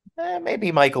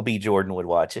 Maybe Michael B. Jordan would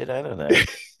watch it. I don't know.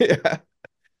 Yeah.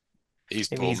 He's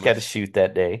Maybe he's got to Bournemouth. shoot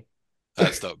that day.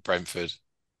 That's not Brentford.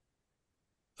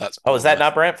 That's Oh, is that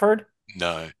not Bournemouth. Brentford?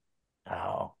 No,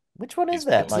 Oh, which one is he's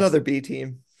that? It's My Bournemouth. another B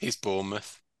team. He's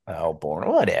Bournemouth. oh, born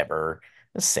whatever.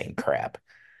 The same crap.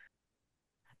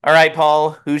 All right,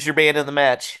 Paul. Who's your band of the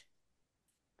match?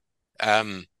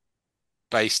 Um,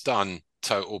 Based on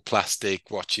total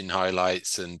plastic, watching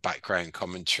highlights and background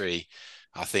commentary,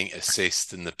 I think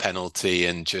assist and the penalty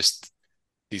and just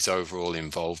his overall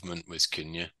involvement was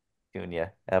Cunha.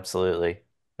 Cunha. Absolutely.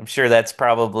 I'm sure that's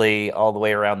probably all the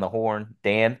way around the horn.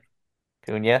 Dan,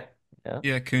 Cunha. Yeah.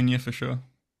 Yeah, Cunha for sure.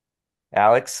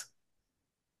 Alex.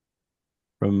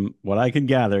 From what I can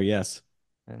gather, yes.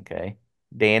 Okay.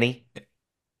 Danny.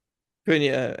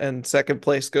 Cunha, and second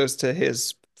place goes to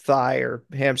his thigh or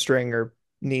hamstring or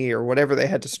knee or whatever they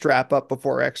had to strap up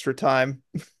before extra time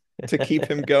to keep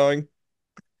him going.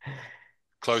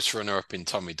 Close runner up in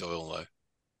Tommy Doyle, though.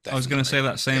 I was going to Definitely. say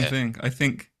that same Yeah. thing. I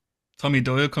think Tommy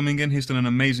Doyle coming in, he's done an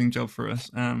amazing job for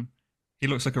us. He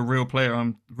looks like a real player.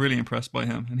 I'm really impressed by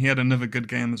him, and he had another good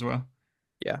game as well.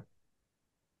 Yeah.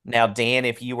 Now, Dan,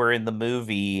 if you were in the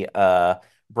movie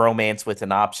Bromance with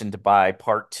an Option to Buy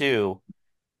Part Two,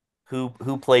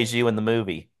 who plays you in the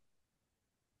movie?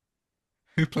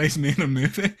 Who plays me in a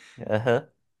movie? Uh-huh.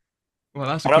 Well,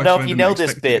 that's I a don't know question if I you didn't know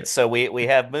this expect to bit. get. So we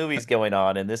have movies going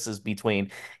on, and this is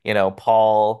between,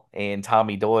 Paul and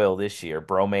Tommy Doyle this year,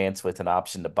 Bromance with an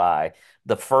Option to Buy.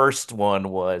 The first one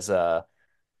was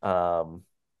um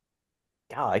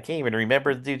God, I can't even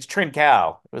remember the dude's Trin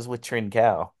Cow. It was with Trin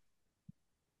Cow.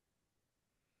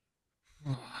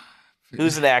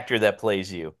 Who's an actor that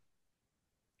plays you?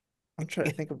 I'm trying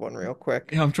to think of one real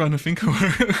quick. Yeah, I'm trying to think of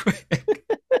one real quick.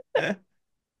 Eh,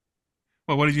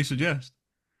 Well, what did you suggest?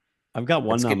 I've got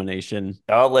one Let's get nomination,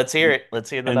 Oh, let's hear it. Let's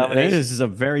hear the and nomination. this is a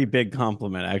very big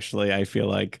compliment, actually. I feel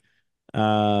like,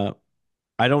 uh,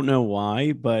 I don't know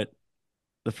why, but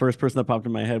the first person that popped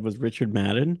in my head was Richard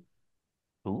Madden.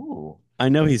 Ooh. I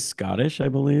know he's Scottish, I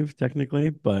believe, technically,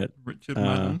 but Richard uh,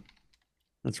 Madden.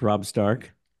 that's Rob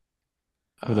Stark.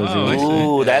 For those Oh, who I like,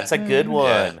 see. Ooh, Yeah. that's a good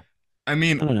Yeah. one. I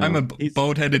I mean, don't I'm a know. He's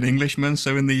bald-headed Englishman,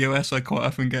 so in the US, I quite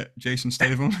often get Jason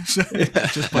Statham, so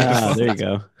just by there you default.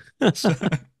 go. So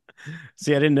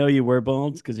See, I didn't know you were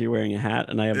bald because you're wearing a hat,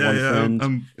 and I have yeah, one yeah, friend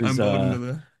I'm who's bald under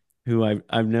there. who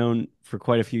I've known for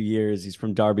quite a few years. He's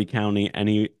from Derby County, and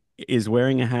he is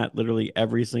wearing a hat literally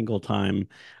every single time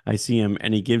I see him,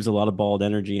 and he gives a lot of bald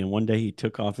energy. And one day he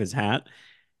took off his hat,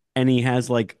 and he has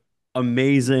like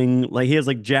amazing, like he has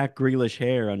like Jack Grealish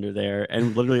hair under there,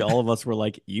 and literally all of us were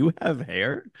like, "You have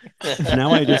hair?"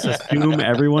 Now I just assume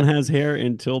everyone has hair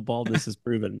until baldness is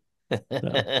proven.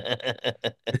 So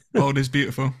Bald is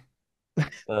beautiful.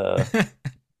 uh,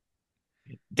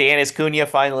 Dan, is Cunha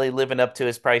finally living up to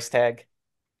his price tag?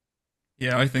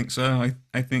 Yeah, I think so.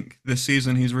 I think this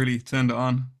season he's really turned it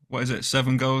on. What is it?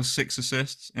 7 goals, 6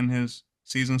 assists in his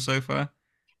season so far.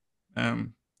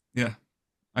 Um, yeah,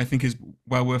 I think he's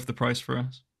well worth the price for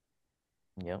us.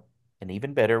 Yep. And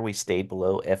even better, we stayed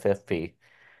below FFP.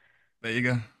 There you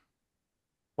go.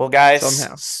 Well, guys,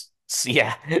 somehow.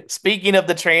 yeah, speaking of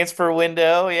the transfer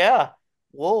window, yeah,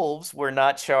 Wolves were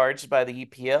not charged by the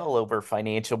EPL over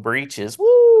financial breaches.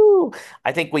 Woo!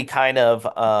 I think we kind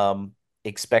of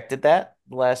expected that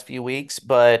the last few weeks,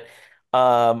 but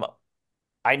um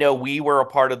I know we were a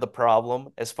part of the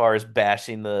problem as far as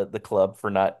bashing the club for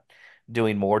not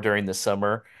doing more during the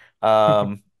summer.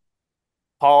 Um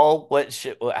Paul, what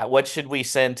should we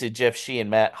send to Jeff Shee and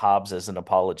Matt Hobbs as an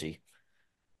apology?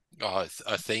 Oh,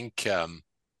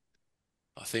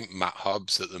 I think Matt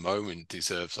Hobbs at the moment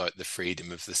deserves like the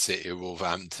freedom of the city of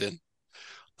Wolverhampton.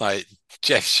 Like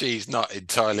Jeff Shee's not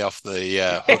entirely off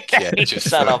the hook yet, He's just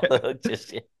not for off the hook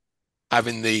just yet.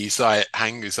 having these like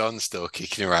hangers on still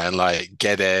kicking around like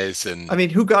Guedes I and mean,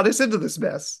 who got us into this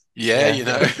mess? yeah, Yeah, you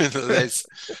know, there's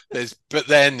but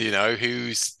then, you know,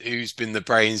 who's been the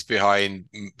brains behind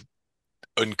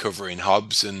uncovering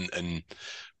Hobbs and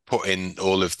putting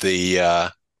all of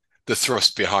the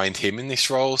thrust behind him in this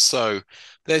role. So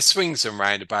there's swings and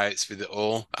roundabouts with it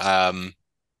all.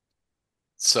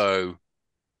 So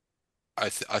I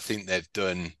think they've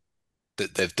done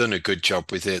a good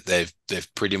job with it.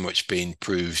 They've pretty much been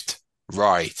proved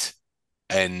right,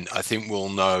 and I think we'll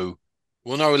know a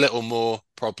little more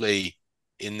probably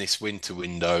in this winter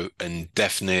window, and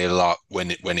definitely a lot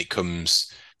when it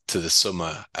comes to the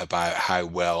summer about how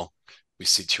well we're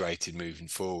situated moving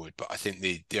forward. But I think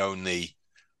the only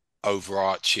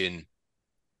overarching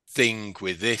thing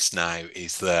with this now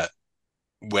is that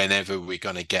whenever we're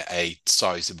going to get a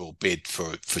sizable bid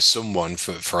for someone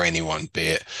for anyone, be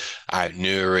it out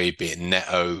Nuri, be it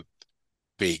Neto,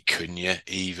 be it Cunha,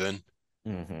 even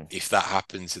hmm if that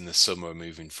happens in the summer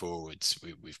moving forwards,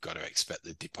 we've got to expect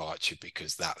the departure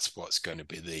because that's what's going to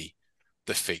be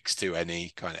the fix to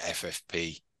any kind of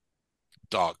FFP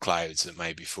dark clouds that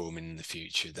may be forming in the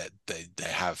future. That they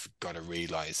have got to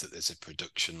realise that there's a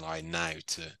production line now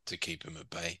to keep them at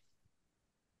bay.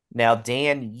 Now,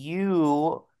 Dan,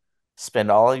 you spend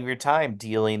all of your time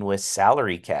dealing with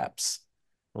salary caps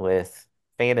with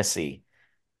fantasy.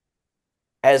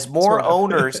 As Sort more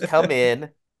owners come of.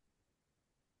 in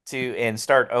to and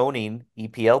start owning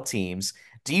EPL teams,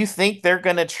 do you think they're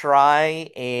going to try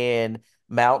and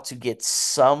mount to get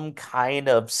some kind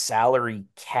of salary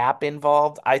cap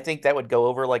involved? I think that would go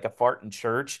over like a fart in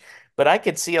church, but I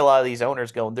could see a lot of these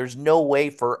owners going, there's no way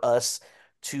for us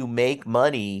to make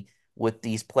money with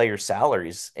these player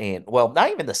salaries and well,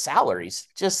 not even the salaries,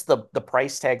 just the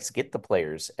price tags to get the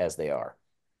players as they are.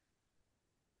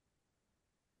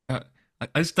 Uh, I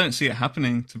just don't see it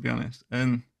happening, to be honest,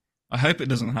 and I hope it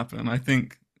doesn't happen. I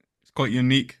think it's quite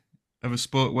unique of a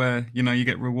sport where you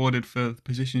get rewarded for the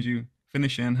positions you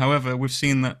finish in. However, we've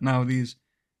seen that now these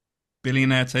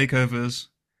billionaire takeovers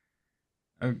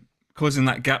are causing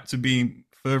that gap to be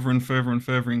further and further and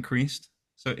further increased.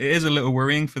 So it is a little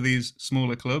worrying for these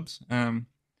smaller clubs.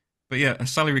 But yeah, a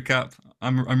salary cap,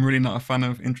 I'm really not a fan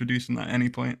of introducing that at any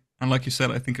point. And like you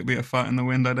said, I think it'd be a fight in the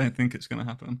wind. I don't think it's going to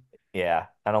happen. Yeah,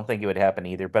 I don't think it would happen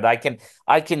either, but I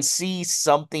can see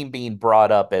something being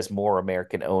brought up as more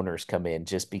American owners come in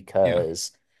just Yeah.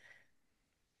 because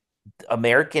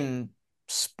American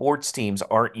sports teams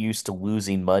aren't used to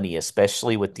losing money,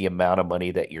 especially with the amount of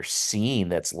money that you're seeing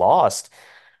that's lost.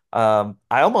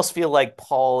 I almost feel like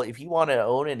Paul, if you want to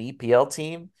own an EPL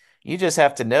team, you just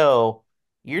have to know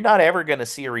you're not ever going to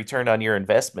see a return on your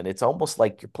investment. It's almost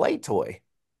like your play toy.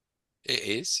 It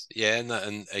is, yeah,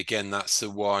 and again, that's the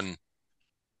one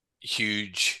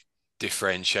huge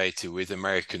differentiator with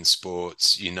American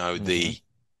sports. You know, hmm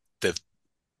the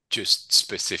just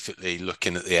specifically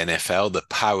looking at the NFL, the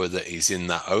power that is in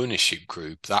that ownership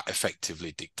group, that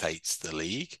effectively dictates the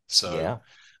league. So Yeah.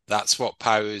 that's what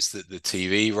powers the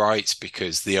TV rights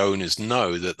because the owners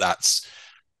know that that's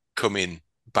coming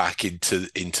back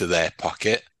into their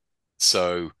pocket.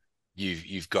 So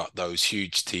you've got those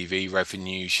huge TV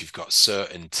revenues. You've got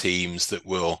certain teams that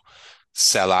will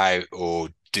sell out or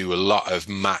do a lot of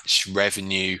match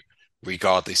revenue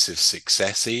regardless of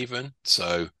success, even.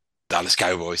 So Dallas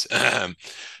Cowboys.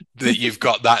 That you've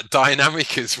got that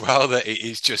dynamic as well. That it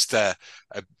is just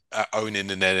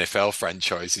owning an NFL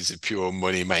franchise is a pure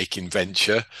money making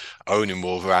venture. Owning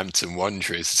Wolverhampton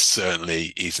Wanderers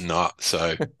certainly is not.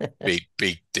 So big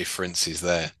differences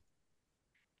there.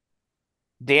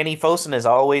 Danny Fosen has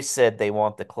always said they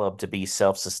want the club to be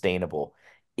self-sustainable.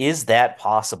 Is that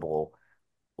possible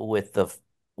with the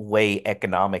way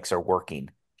economics are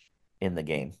working in the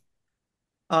game?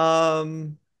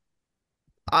 Um,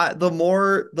 the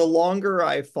longer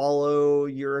I follow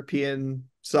European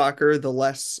soccer, the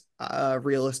less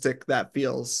realistic that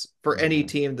feels for any hmm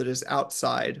team that is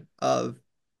outside of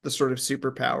the sort of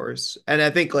superpowers. And I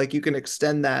think like you can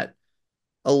extend that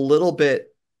a little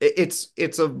bit. It's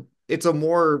a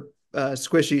more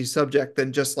squishy subject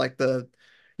than just like the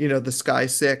Sky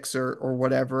Six or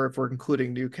whatever, if we're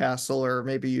including Newcastle, or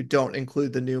maybe you don't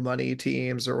include the new money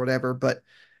teams or whatever. But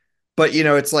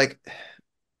it's like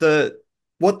the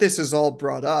what this is all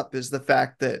brought up is the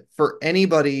fact that for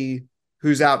anybody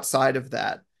who's outside of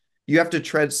that, you have to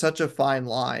tread such a fine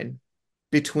line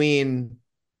between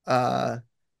uh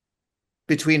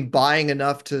buying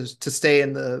enough to stay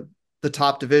in the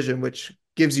top division, which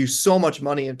gives you so much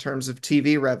money in terms of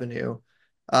TV revenue,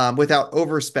 without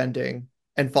overspending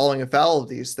and falling afoul of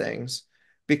these things,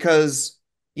 because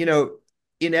you know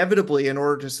inevitably, in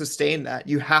order to sustain that,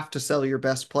 you have to sell your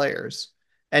best players.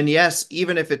 And yes,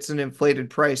 even if it's an inflated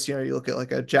price, you look at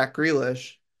like a Jack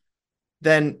Grealish,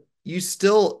 then you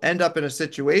still end up in a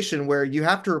situation where you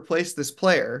have to replace this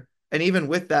player. And even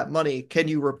with that money, can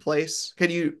you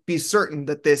be certain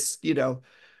that this,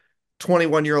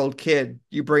 21-year-old kid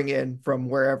you bring in from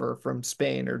wherever, from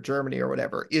Spain or Germany or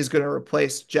whatever, is going to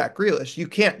replace Jack Grealish? You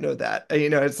can't know that.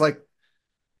 It's like,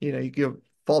 you can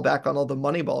fall back on all the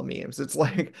Moneyball memes. It's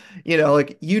like,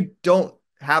 like you don't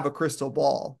have a crystal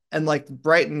ball. And like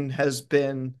Brighton has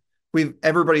been,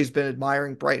 everybody's been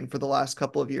admiring Brighton for the last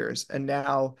couple of years. And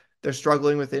now they're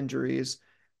struggling with injuries.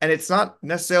 And it's not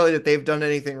necessarily that they've done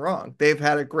anything wrong. They've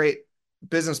had a great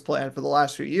business plan for the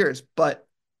last few years, but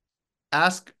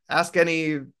ask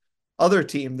any other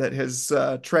team that has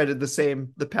treaded the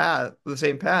same path.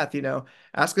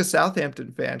 Ask a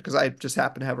Southampton fan, because I just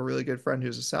happen to have a really good friend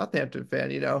who's a Southampton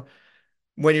fan.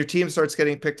 When your team starts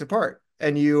getting picked apart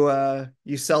and you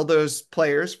sell those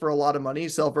players for a lot of money, you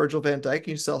sell Virgil van Dijk,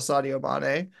 you sell Sadio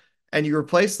Mane, and you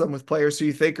replace them with players who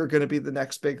you think are going to be the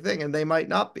next big thing, and they might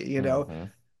not be. Hmm.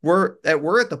 We're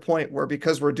at the point where,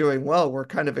 because we're doing well, we're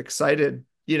kind of excited.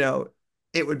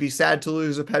 It would be sad to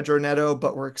lose a Pedro Neto,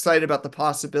 but we're excited about the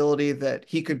possibility that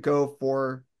he could go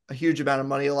for a huge amount of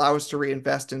money, allow us to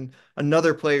reinvest in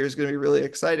another player is going to be really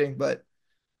exciting. But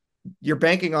you're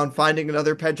banking on finding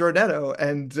another Pedro Neto,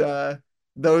 and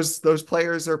those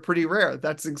players are pretty rare.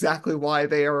 That's exactly why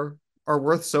they are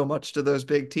worth so much to those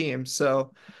big teams.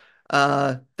 So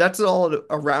that's all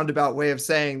a roundabout way of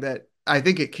saying that I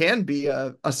think it can be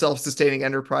a self-sustaining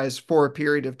enterprise for a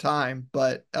period of time,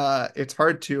 but it's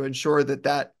hard to ensure that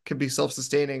that can be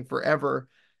self-sustaining forever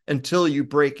until you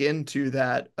break into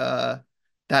that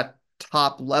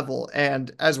top level.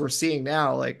 And as we're seeing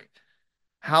now, like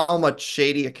how much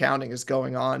shady accounting is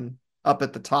going on up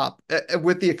at the top,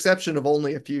 with the exception of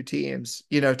only a few teams,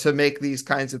 to make these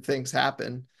kinds of things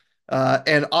happen.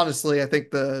 And honestly, I think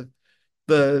the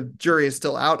jury is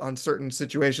still out on certain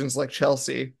situations like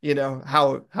Chelsea,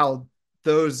 how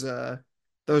those uh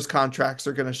those contracts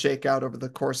are going to shake out over the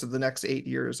course of the next 8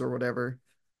 years or whatever.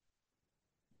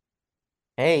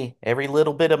 Hey, every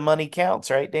little bit of money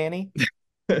counts, right, Danny?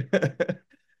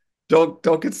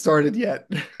 Don't get started yet.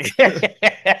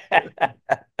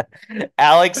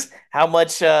 Alex, how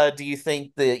much do you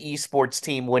think the esports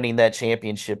team winning that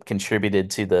championship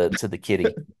contributed to the kitty?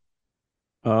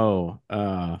 Oh,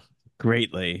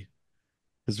 greatly.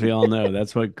 Because we all know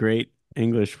that's what great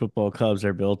English football clubs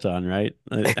are built on, right?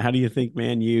 How do you think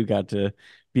Man U got to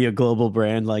be a global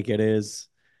brand like it is?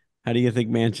 How do you think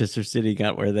Manchester City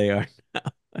got where they are now?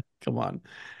 Come on.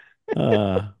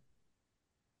 Uh,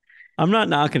 I'm not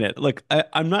knocking it. Look,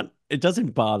 I'm not, it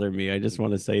doesn't bother me. I just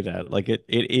want to say that. Like it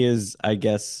is, I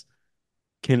guess,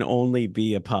 can only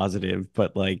be a positive,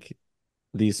 but like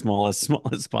the smallest,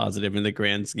 smallest positive in the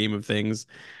grand scheme of things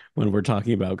when we're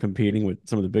talking about competing with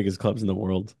some of the biggest clubs in the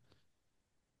world.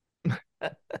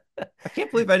 I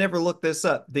can't believe I never looked this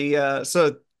up.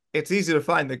 So it's easy to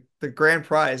find the grand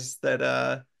prize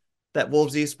that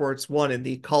Wolves Esports won in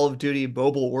the Call of Duty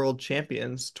Mobile World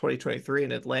Champions 2023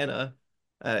 in Atlanta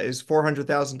is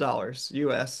 $400,000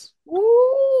 US.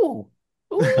 Ooh,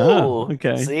 Ah, ooh.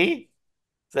 okay. See?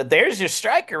 So there's your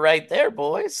striker right there,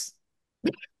 boys.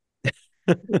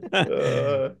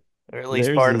 Uh, Or at least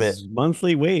There's part of it. his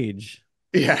monthly wage.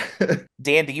 yeah.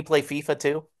 Dan, do you play FIFA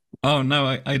too? Oh no,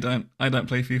 I don't. I don't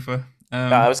play FIFA.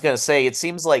 I was gonna say it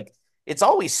seems like it's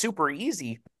always super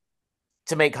easy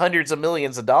to make hundreds of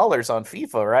millions of dollars on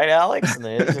FIFA, right, Alex? And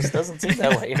it just doesn't seem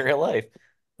that way in real life.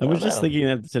 I I don't was just know. thinking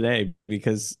that today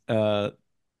because I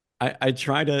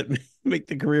try to make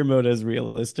the career mode as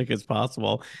realistic as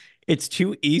possible. It's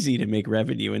too easy to make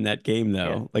revenue in that game, Yeah.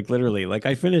 though. Like literally, like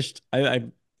I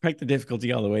cranked the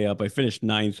difficulty all the way up. I finished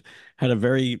ninth, had a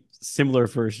very similar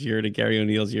first year to Gary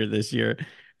O'Neill's year this year,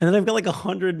 and then I've got like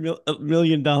 $100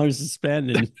 million to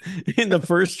spend in in the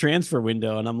first transfer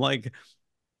window, and I'm like,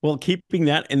 well, keeping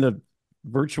that in the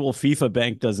virtual FIFA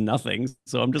bank does nothing,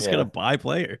 so I'm just gonna Yeah. buy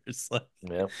players. Like,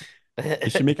 Yep. they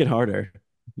should make it harder.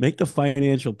 Make the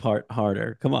financial part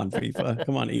harder. Come on, FIFA.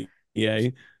 Come on,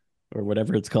 EA or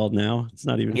whatever it's called now. It's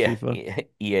not even Yeah, FIFA.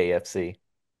 EAFC.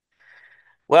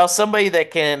 Well, somebody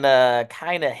that can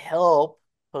kind of help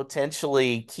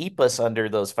potentially keep us under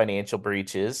those financial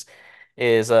breaches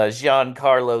is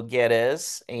Giancarlo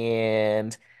Guedes.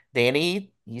 And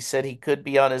Danny, you said he could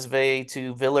be on his way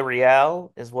to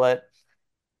Villarreal, is what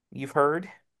you've heard?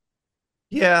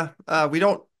 Yeah, we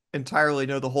don't entirely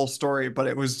know the whole story, but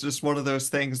it was just one of those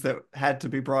things that had to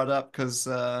be brought up because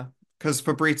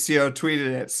Fabrizio tweeted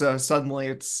it, so suddenly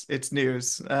it's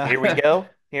news. Here we go.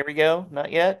 Here we go.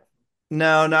 Not yet.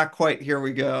 No, not quite. Here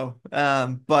we go.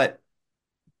 But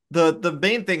the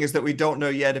main thing is that we don't know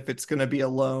yet if it's going to be a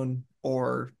loan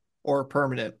or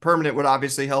permanent. Permanent would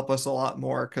obviously help us a lot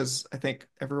more because I think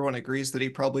everyone agrees that he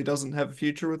probably doesn't have a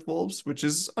future with Wolves, which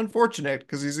is unfortunate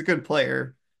because he's a good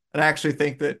player. And I actually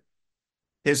think that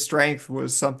his strength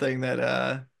was something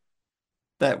that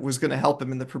was going to help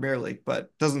him in the Premier League,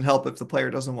 but doesn't help if the player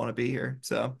doesn't want to be here.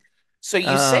 So, So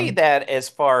you say um, that as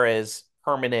far as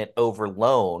permanent over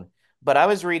loan, but I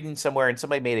was reading somewhere and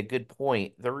somebody made a good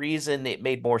point. The reason it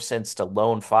made more sense to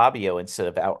loan Fabio instead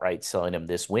of outright selling him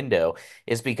this window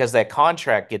is because that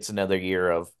contract gets another year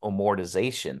of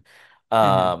amortization.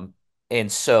 mhm. Um,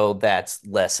 and so that's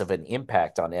less of an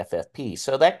impact on FFP.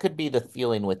 So that could be the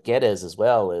feeling with Geddes as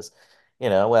well as,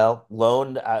 well,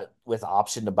 loan with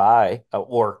option to buy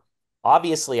or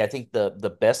obviously, I think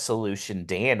the best solution,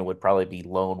 Dan, would probably be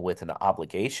loan with an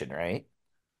obligation, right?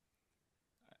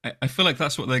 I feel like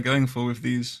that's what they're going for with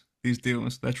these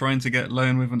deals. They're trying to get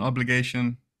loan with an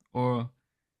obligation or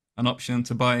an option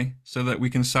to buy so that we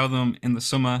can sell them in the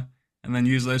summer and then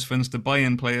use those funds to buy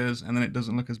in players and then it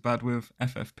doesn't look as bad with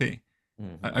FFP.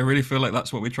 I Hmm. really feel like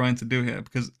that's what we're trying to do here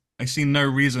because I see no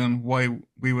reason why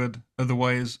we would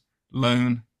otherwise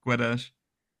loan Guedes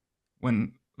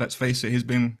when, let's face it, he's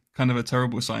been kind of a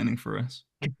terrible signing for us.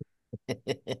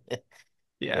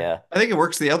 Yeah. Yeah. I think it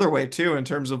works the other way too in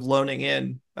terms of loaning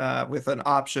in with an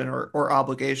option or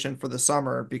obligation for the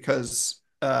summer because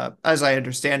as I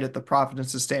understand it, the profit and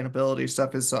sustainability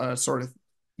stuff is on a sort of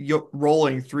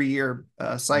rolling 3-year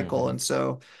cycle. Hmm. And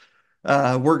so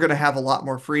we're going to have a lot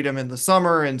more freedom in the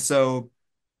summer. And so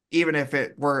even if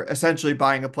we're essentially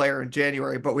buying a player in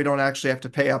January, but we don't actually have to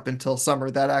pay up until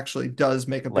summer, that actually does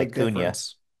make a Like big Cunha.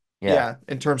 difference. Yeah. Yeah,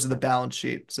 in terms of the balance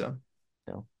sheet. So.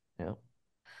 Yeah. Yeah.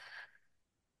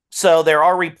 So there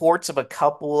are reports of a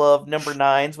couple of number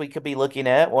nines we could be looking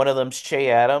at. One of them's Che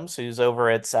Adams, who's over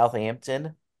at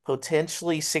Southampton,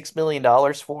 potentially $6 million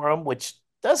for him, which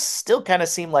does still kind of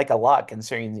seem like a lot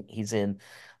considering he's in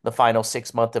the final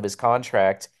 6 month of his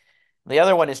contract. The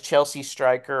other one is Chelsea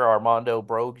striker Armando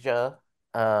Broja.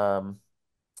 Um,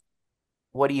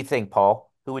 what do you think,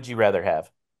 Paul? Who would you rather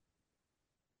have?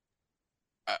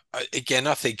 Again,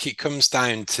 I think it comes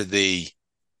down to the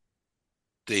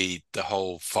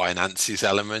whole finances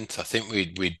element. I think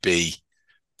we'd be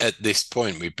at this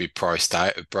point we'd be priced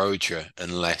out of Broja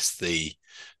unless the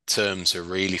terms are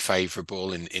really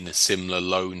favourable in a similar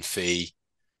loan fee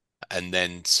and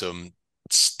then some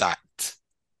stacked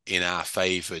in our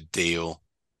favour deal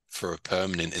for a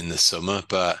permanent in the summer.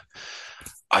 But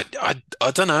I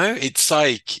don't know. It's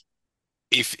like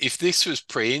if this was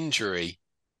pre-injury,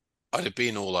 I'd have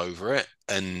been all over it.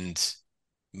 And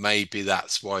maybe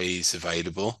that's why he's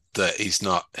available, that he's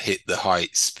not hit the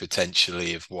heights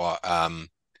potentially of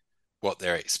what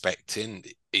they're expecting.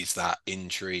 Is that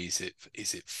injury? Is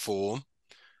it form?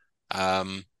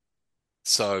 Um,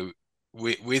 so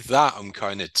with that, I'm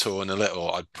kind of torn a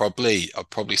little. I'd probably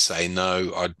say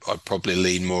no. I'd probably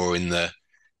lean more in the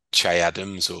Che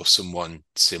Adams or someone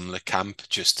similar camp,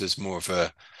 just as more of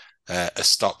a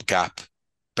stopgap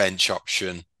bench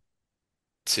option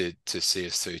to see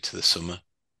us through to the summer.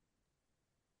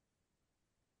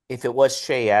 If it was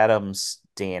Shea Adams,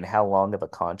 Dan, how long of a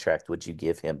contract would you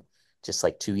give him? Just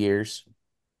like 2 years?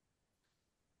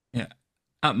 Yeah,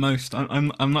 at most,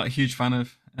 I'm not a huge fan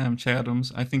of Che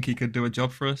Adams. I think he could do a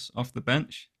job for us off the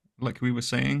bench, like we were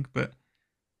saying, but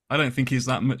I don't think he's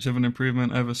that much of an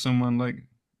improvement over someone like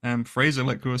Fraser,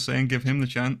 like we were saying. Give him the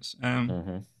chance. Hmm.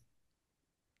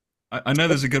 I know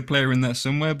there's a good player in there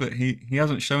somewhere, but he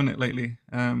hasn't shown it lately.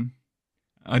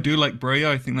 I do like Breya.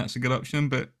 I think that's a good option,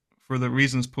 but for the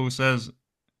reasons Paul says,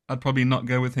 I'd probably not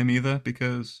go with him either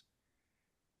because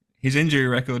his injury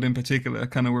record in particular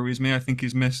kind of worries me. I think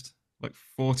he's missed like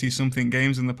 40 something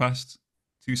games in the past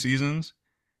 2 seasons.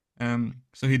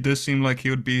 So he does seem like he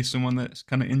would be someone that's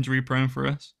kind of injury prone for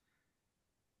us.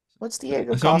 What's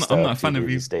Diego So Costa I'm not up a to fan of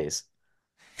these you. days?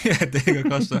 Yeah, Diego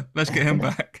Costa. Let's get him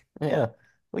back. Yeah,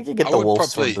 we could I get the would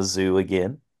wolves from probably the zoo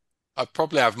again. I'd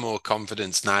probably have more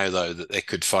confidence now though that they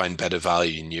could find better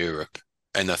value in Europe.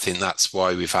 And I think that's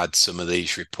why we've had some of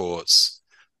these reports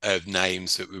of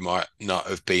names that we might not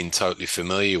have been totally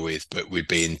familiar with, but we're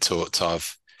being talked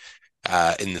of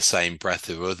in the same breath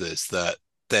of others that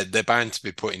they're bound to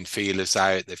be putting feelers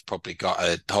out. They've probably got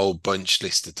a whole bunch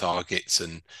list of targets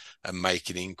and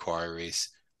making inquiries.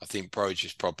 I think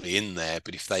Broja's probably in there,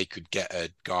 but if they could get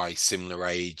a guy similar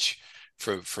age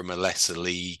from a lesser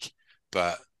league,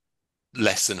 but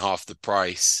less than half the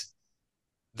price,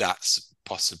 that's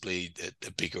possibly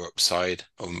a bigger upside.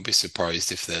 I wouldn't be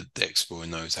surprised if they're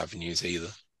exploring those avenues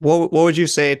either. What would you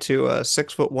say to a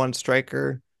 6'1"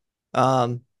 striker?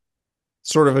 Um,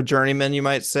 Sort of a journeyman, you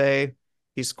might say.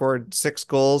 He scored 6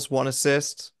 goals, 1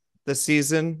 assist this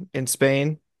season in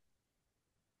Spain.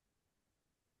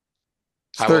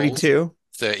 He's How old? 32.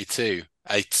 32.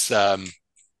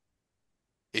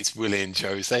 It's William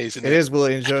Jose, isn't It it? is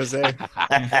William Jose.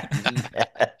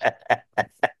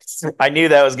 I knew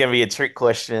that was going to be a trick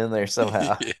question in there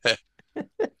somehow. Yeah.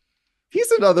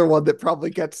 He's another one that probably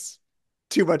gets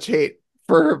too much hate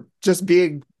for just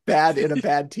being bad in a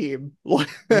bad team.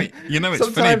 I mean, it's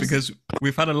funny Sometimes, because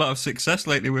we've had a lot of success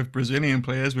lately with Brazilian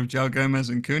players, with João Gomez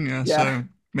and Cunha. yeah, So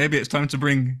maybe it's time to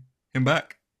bring him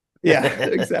back. yeah,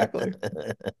 exactly.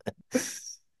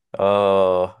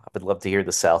 Oh, I would love to hear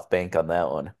the South Bank on that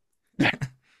one.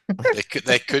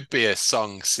 There could be a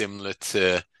song similar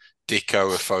to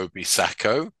Dico Afobe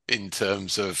Sacco in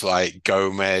terms of like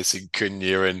Gomez and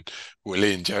Cunha and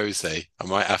William Jose. I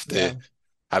might have to Yeah.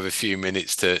 have a few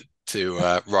minutes to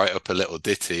write up a little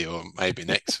ditty, or maybe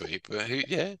next week. But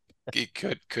yeah, it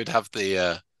could have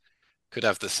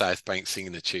the South Bank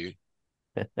singing the tune.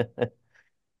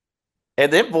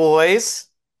 And then, boys,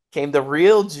 came the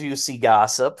real juicy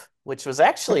gossip, which was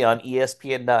actually on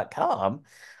ESPN.com.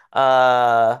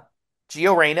 Uh,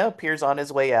 Gio Reyna appears on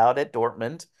his way out at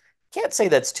Dortmund. Can't say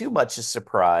that's too much a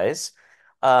surprise.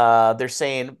 They're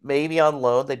saying maybe on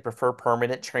loan they'd prefer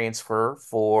permanent transfer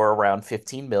for around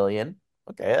 15 million.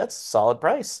 Okay, that's a solid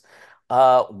price.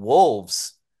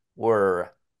 Wolves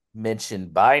were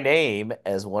mentioned by name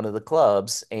as one of the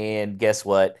clubs, and guess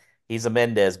what? He's a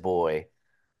Mendez boy.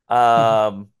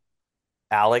 Um,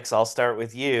 Alex, I'll start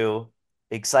with you.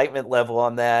 Excitement level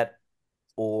on that,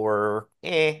 or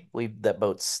leave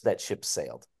that ship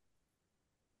sailed.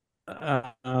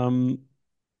 Uh, um,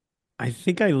 I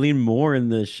think I lean more in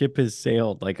the ship has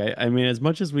sailed. Like I mean, as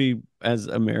much as we as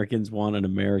Americans want an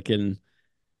American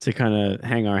to kind of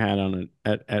hang our hat on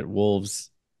it at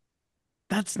Wolves,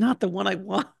 that's not the one I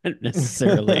want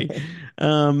necessarily.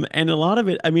 And a lot of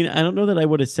it, I mean, I don't know that I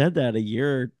would have said that a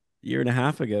year and a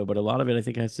half ago, but a lot of it I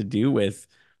think has to do with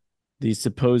these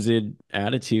supposed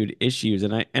attitude issues.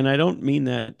 And I don't mean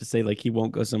that to say like he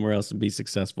won't go somewhere else and be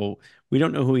successful. We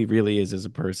don't know who he really is as a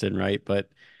person, right? But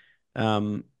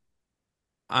um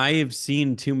I have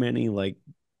seen too many like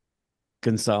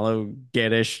Gonzalo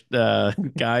Guedes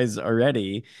guys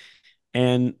already.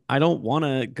 And I don't want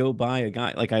to go buy a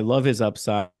guy like I love his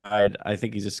upside. I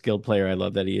think he's a skilled player. I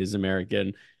love that he is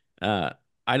American. Uh,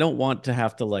 I don't want to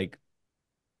have to like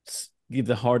give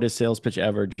the hardest sales pitch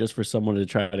ever just for someone to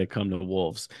try to come to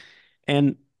Wolves.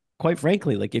 And quite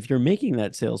frankly, like if you're making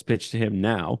that sales pitch to him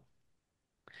now,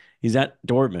 he's at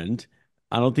Dortmund.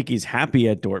 I don't think he's happy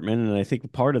at Dortmund. And I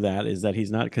think part of that is that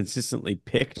he's not consistently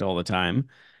picked all the time.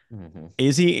 Mhm.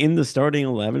 Is he in the starting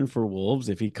 11 for Wolves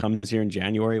if he comes here in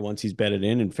January once he's bedded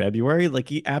in February? Like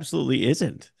he absolutely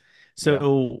isn't. Yeah.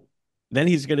 So then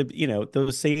he's going to,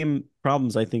 those same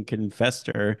problems I think can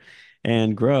fester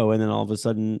and grow. And then all of a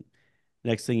sudden,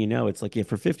 next thing you know, it's like, yeah,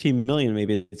 for 15 million,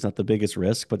 maybe it's not the biggest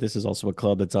risk, but this is also a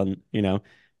club that's on,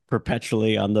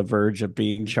 perpetually on the verge of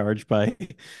being charged by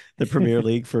the Premier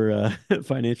League for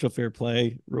financial fair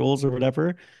play rules or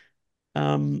whatever.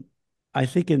 Um, I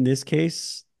think in this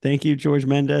case, thank you, George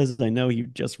Mendez. I know you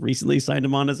just recently signed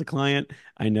him on as a client.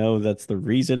 I know that's the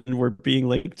reason we're being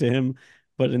linked to him.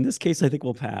 But in this case, I think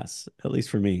we'll pass, at least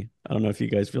for me. I don't know if you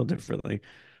guys feel differently.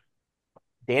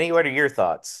 Danny, what are your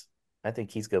thoughts? I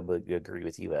think he's going to agree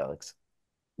with you, Alex.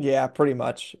 Yeah, pretty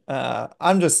much.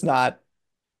 I'm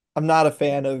not a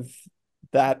fan of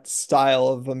that style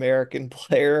of American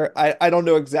player. I don't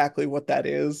know exactly what that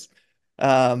is.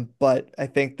 But I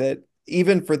think that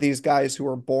even for these guys who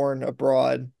were born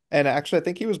abroad, and actually I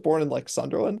think he was born in like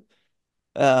Sunderland,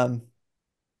 um,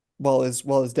 while his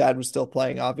dad was still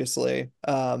playing, obviously.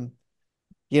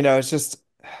 It's just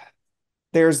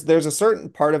there's a certain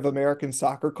part of American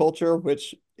soccer culture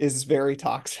which is very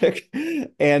toxic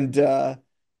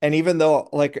and even though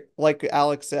like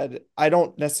Alex said, I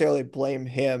don't necessarily blame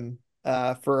him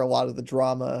for a lot of the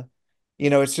drama.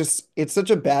 It's such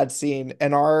a bad scene,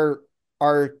 and our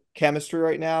chemistry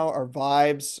right now, our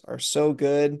vibes are so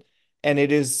good, and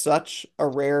it is such a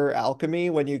rare alchemy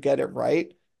when you get it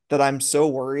right that I'm so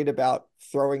worried about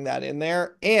throwing that in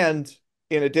there. And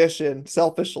in addition,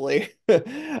 selfishly,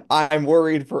 I'm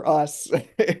worried for us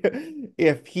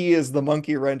if he is the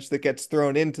monkey wrench that gets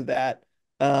thrown into that.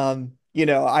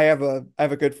 I have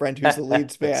a good friend who's a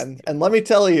Leeds That's fan, and let me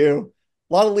tell you,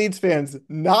 a lot of Leeds fans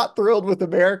not thrilled with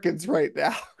Americans right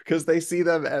now because they see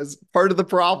them as part of the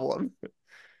problem.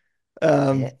 yeah,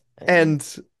 Um, yeah. and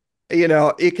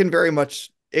it can very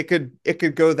much it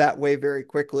could go that way very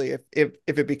quickly if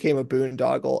it became a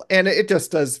boondoggle. And it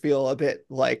just does feel a bit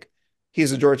like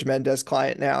he's a George Mendez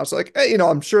client now. So like,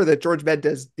 I'm sure that George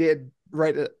Mendez did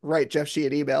write Jeff Shee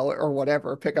an email or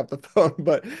whatever, pick up the phone,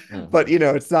 but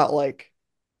Mhm.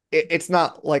 it's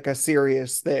not like a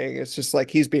serious thing. It's just like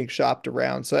he's being shopped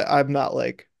around. So I'm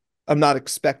not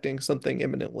expecting something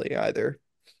imminently either.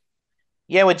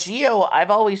 Yeah, with Gio,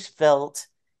 I've always felt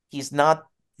he's not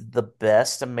the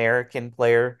best American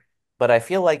player, but I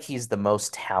feel like he's the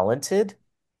most talented,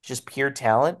 just pure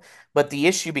talent. But the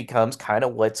issue becomes kind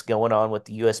of what's going on with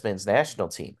the U.S. men's national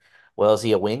team. Well, is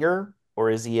he a winger or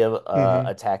is he a, Hmm.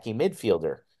 attacking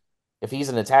midfielder? If he's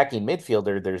an attacking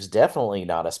midfielder, there's definitely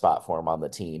not a spot for him on the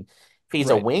team. If he's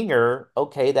a Right. winger,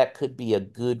 okay, that could be a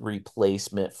good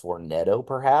replacement for Neto,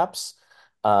 perhaps.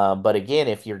 But again,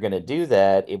 if you're going to do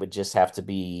that, it would just have to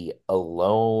be a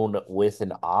loan with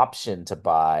an option to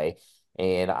buy.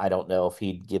 And I don't know if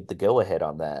he'd give the go ahead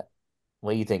on that.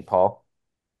 What do you think, Paul?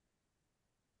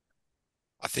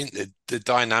 I think the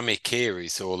dynamic here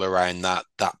is all around that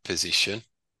position.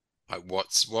 Like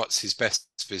what's his best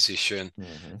position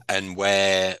Hmm. and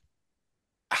where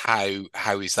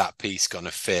how is that piece going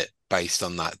to fit based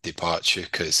on that departure?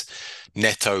 Because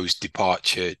Neto's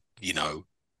departure,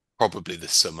 probably the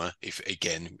summer,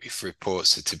 if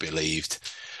reports are to be believed.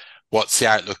 What's the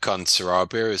outlook on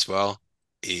Sarabia as well?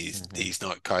 Hmm. He's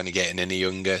not kind of getting any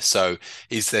younger. So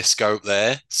is there scope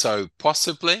there? So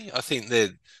possibly, I think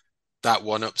that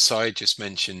one upside just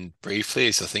mentioned briefly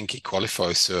is I think he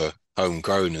qualifies for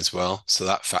homegrown as well. So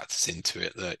that factors into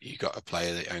it that you got a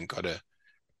player that you ain't got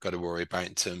to worry about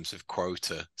in terms of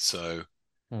quota. So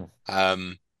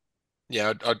um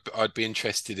yeah, I'd be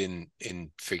interested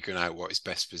in figuring out what his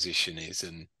best position is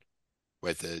and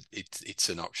whether it's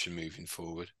an option moving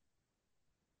forward.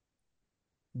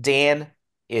 Dan,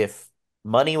 if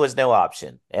money was no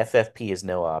option, FFP is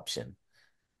no option.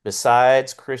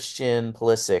 Besides Christian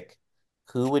Pulisic,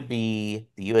 who would be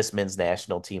the U.S. men's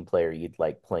national team player you'd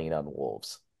like playing on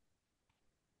Wolves?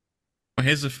 Well,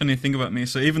 here's the funny thing about me.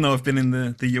 So even though I've been in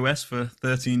the US for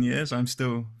 13 years, I'm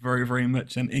still very, very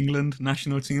much an England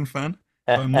national team fan.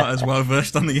 So I'm not as well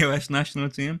versed on the US national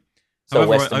team. So However,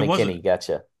 Weston I was, McKennie,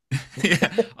 gotcha.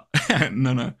 yeah,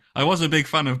 no, no. I was a big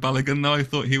fan of Balogun, though. I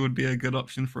thought he would be a good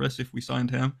option for us if we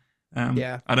signed him.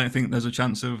 Yeah. I don't think there's a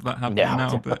chance of that happening No,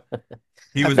 now, but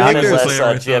I feel he not like was the unless there's player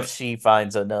I Jeff thought Shee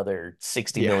finds another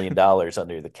 $60 yeah. million dollars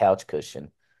under the couch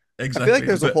cushion. I feel like exactly.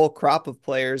 there's a But whole crop of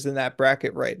players in that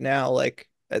bracket right now. Like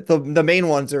the main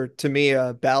ones are to me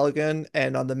Balogun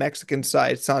and on the Mexican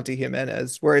side Santi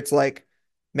Jimenez, where it's like,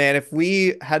 man, if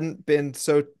we hadn't been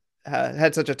so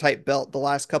had such a tight belt the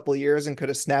last couple of years and could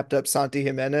have snapped up Santi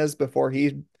Jimenez before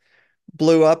he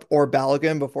blew up or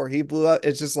Balogun before he blew up,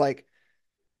 it's just like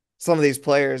some of these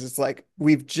players, it's like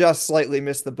we've just slightly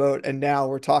missed the boat and now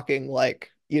we're talking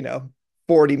like,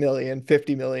 40 million,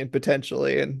 50 million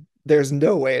potentially, and there's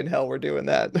no way in hell we're doing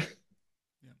that.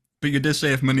 you did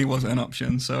say if money wasn't an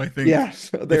option, so I think Yeah,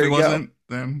 so if there it you go. wasn't,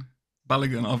 then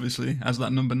Balogun obviously has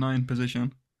that number 9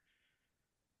 position.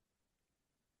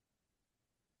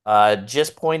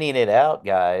 Just pointing it out,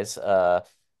 guys.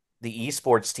 The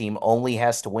esports team only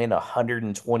has to win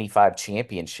 125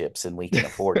 championships and we can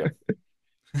afford him.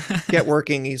 Get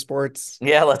working, esports.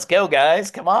 Yeah, let's go,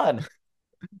 guys. Come on.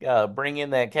 Bring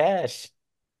in that cash.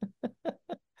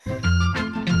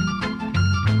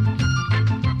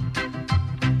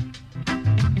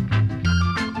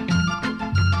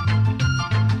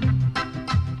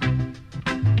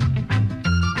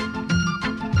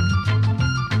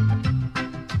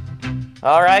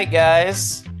 All right,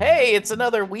 guys. Hey, it's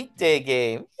another weekday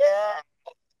game. Yeah.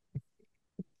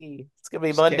 It's gonna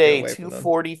be Just can't get Monday, away from them.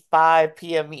 2:45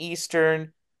 p.m.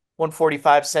 Eastern,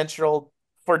 1:45 Central.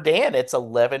 For Dan, it's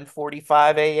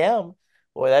 11:45 a.m.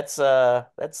 Boy, that's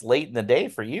late in the day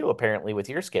for you, apparently, with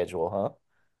your schedule, huh?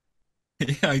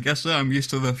 Yeah, I guess so. I'm used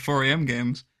to the 4 a.m.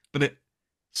 games, but it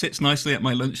sits nicely at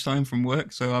my lunchtime from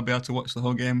work, so I'll be able to watch the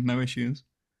whole game, no issues.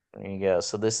 There you go.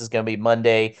 So this is gonna be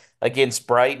Monday against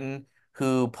Brighton,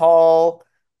 who Paul,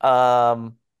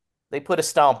 um, they put a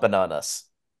stomping on us.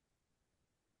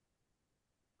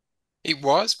 It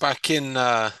was back in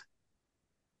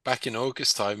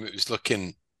August time. It was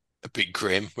looking a bit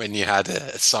grim when you had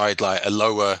a side like a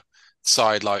lower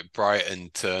side like Brighton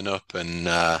turn up and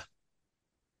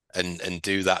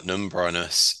do that number on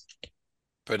us.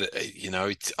 But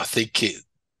I think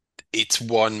it's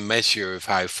one measure of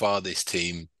how far this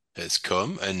team has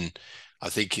come, and I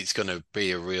think it's going to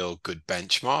be a real good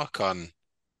benchmark on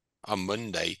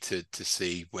Monday to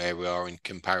see where we are in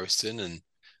comparison, and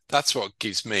that's what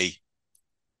gives me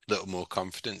a little more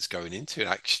confidence going into it.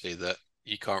 Actually, that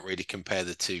you can't really compare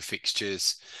the two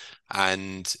fixtures.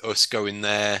 And us going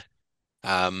there,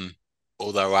 um,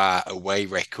 although our away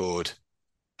record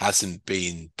hasn't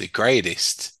been the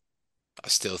greatest, I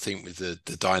still think with the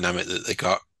dynamic that they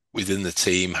got within the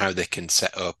team, how they can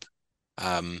set up,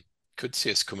 um, could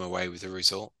see us come away with a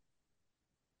result.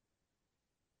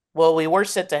 Well, we were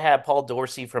set to have Paul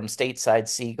Dorsey from Stateside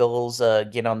Seagulls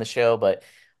get on the show, but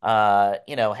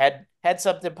had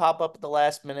something pop up at the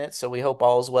last minute, so we hope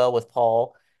all's well with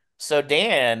Paul. So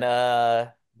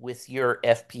Dan, with your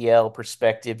FPL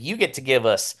perspective, you get to give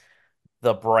us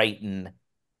the Brighton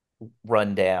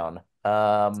rundown.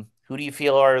 Who do you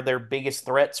feel are their biggest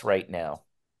threats right now?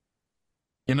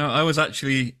 I was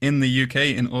actually in the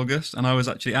UK in August, and I was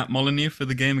actually at Molineux for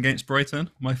the game against Brighton,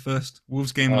 my first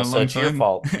Wolves game in Oh, a so long it's your time.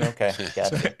 fault. Okay,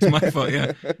 So gotcha. it's my fault,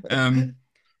 yeah. Um,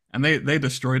 and they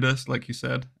destroyed us, like you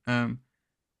said.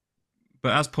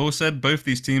 But as Paul said, both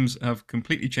these teams have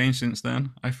completely changed since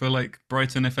then. I feel like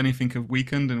Brighton, if anything, have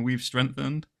weakened and we've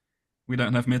strengthened. We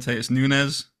don't have Mateus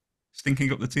Nunes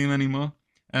stinking up the team anymore.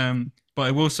 But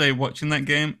I will say, watching that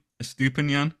game,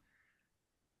 Estupinian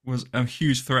was a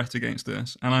huge threat against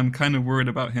us, and I'm kind of worried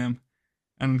about him.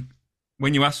 And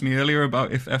when you asked me earlier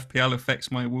about if FPL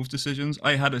affects my Wolves decisions,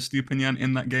 I had Estupinian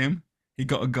in that game. He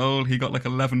got a goal, he got like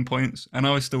 11 points, and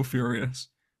I was still furious.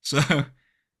 So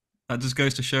that just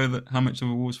goes to show that how much of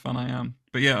a Wolves fan I am.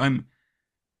 But yeah, I'm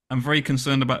very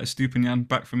concerned about Estupinian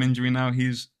back from injury now.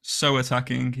 He's so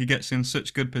attacking. He gets in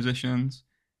such good positions,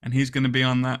 and he's going to be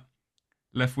on that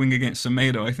left wing against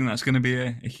Semedo. I think that's going to be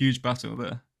a huge battle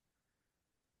there.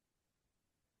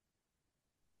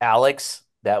 Alex,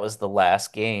 that was the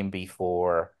last game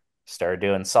before started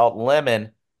doing salt and lemon.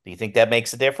 Do you think that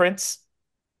makes a difference?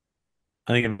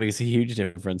 I think it makes a huge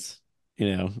difference.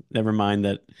 Never mind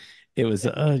that it was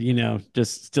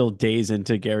just still days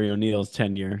into Gary O'Neill's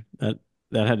tenure. That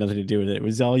had nothing to do with it. It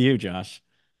was all you, Josh.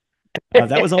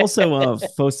 That was also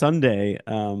Faux Sunday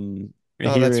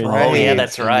Oh, here that's Oh yeah, in right.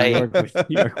 that's New right. York with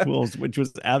New York Wolves, which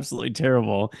was absolutely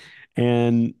terrible.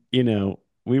 And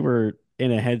we were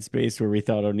in a headspace where we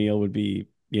thought O'Neill would be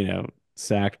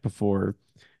sacked before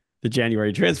the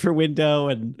January transfer window,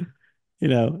 and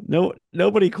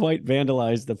nobody quite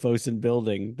vandalized the Fosun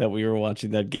building that we were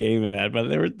watching that game at, but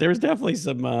there was definitely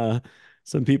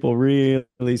some people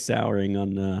really souring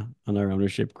on our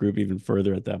ownership group even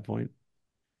further at that point.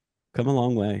 Come a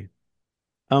long way.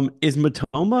 Is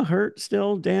Matoma hurt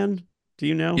still, Dan? Do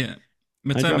you know? Yeah,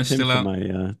 I Matema's dropped him still from out.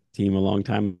 my team a long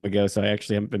time ago, so I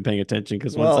actually haven't been paying attention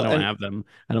because once I Well, don't and have them,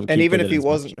 I don't and keep even with if it he as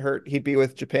much. wasn't hurt, he'd be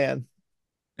with Japan.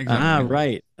 Ah, Exactly.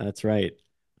 right. That's right.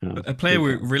 Oh, A player good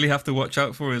we call. really have to watch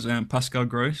out for is Pascal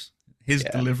Gross. His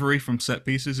Yeah. delivery from set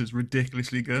pieces is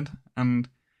ridiculously good, and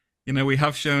we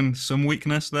have shown some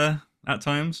weakness there at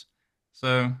times.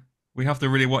 So we have to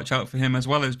really watch out for him, as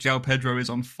well as João Pedro is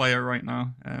on fire right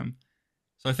now.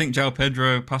 So I think João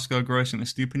Pedro, Pascal Gross, and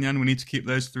Estupinian, we need to keep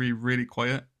those three really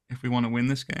quiet if we want to win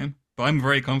this game. But I'm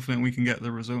very confident we can get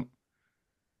the result.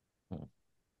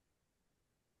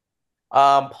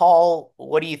 Paul,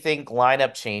 what do you think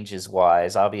lineup changes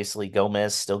wise? Obviously,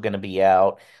 Gomez still going to be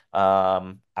out.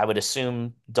 I would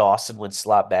assume Dawson would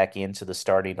slot back into the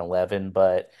starting 11,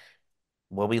 but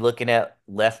we'll be looking at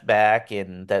left back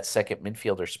in that second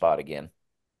midfielder spot again.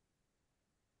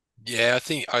 Yeah,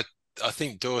 I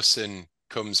think Dawson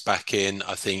comes back in.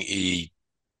 I think he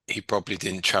probably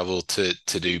didn't travel to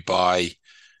Dubai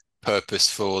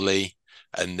purposefully,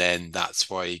 and then that's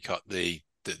why he got the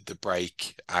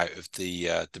break out of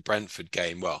the Brentford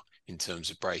game. Well, in terms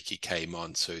of break, he came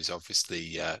on, so he's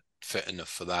obviously fit enough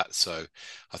for that. So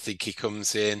I think he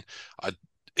comes in. I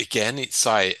Again, it's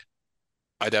like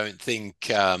I don't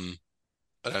think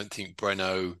I don't think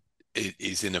Breno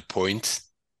is in a point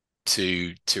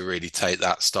to really take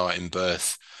that starting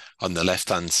berth on the left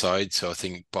hand side. So I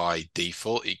think by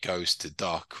default it goes to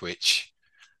Doc, which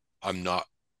I'm not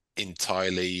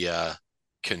entirely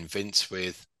convinced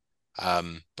with.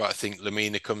 But I think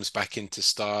Lamina comes back in to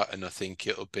start, and I think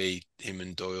it'll be him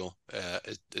and Doyle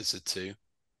as a two.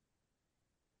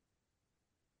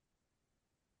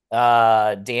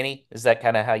 Danny, is that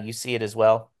kind of how you see it as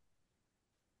well?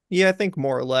 Yeah, I think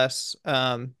more or less.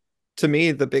 To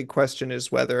me, the big question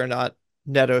is whether or not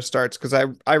Neto starts because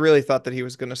I really thought that he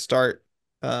was going to start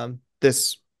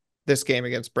this game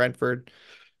against Brentford.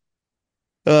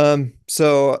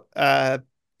 So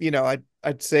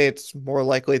I'd say it's more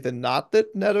likely than not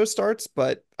that Neto starts,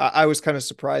 but I was kind of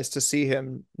surprised to see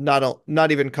him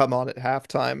not even come on at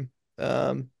halftime.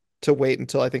 To wait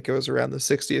until I think it was around the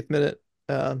 60th minute.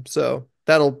 So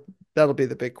that'll be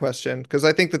the big question because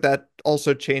I think that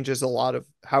also changes a lot of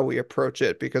how we approach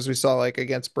it because we saw like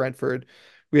against Brentford,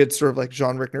 we had sort of like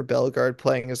Jean-Rickner Bellegarde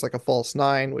playing as like a false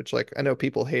nine, which like I know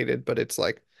people hated, but it's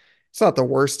like it's not the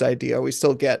worst idea. We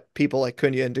still get people like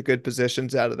Cunha into good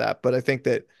positions out of that. But I think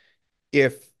that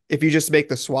if you just make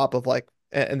the swap of like,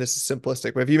 and this is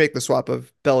simplistic, but if you make the swap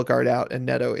of Bellegarde out and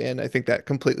Neto in, I think that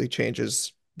completely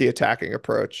changes the attacking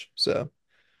approach. So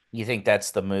You think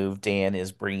that's the move, Dan,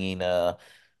 is bringing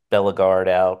Bellegarde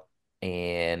out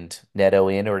and Neto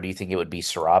in, or do you think it would be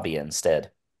Sarabia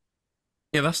instead?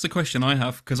 Yeah, that's the question I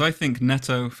have because I think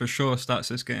Neto for sure starts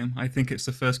this game. I think it's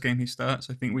the first game he starts.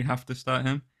 I think we have to start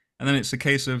him, and then it's a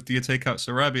case of do you take out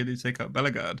Sarabia, do you take out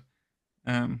Bellegarde?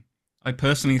 Um, I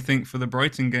personally think for the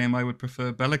Brighton game, I would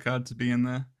prefer Bellegarde to be in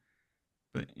there,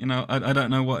 but I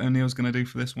don't know what O'Neill's going to do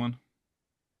for this one.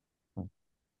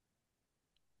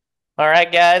 All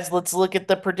right, guys, let's look at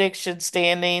the prediction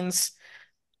standings.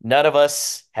 None of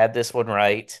us had this one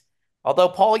right. Although,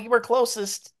 Paul, you were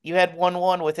closest. You had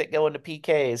 1-1 with it going to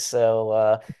PKs.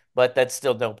 But that's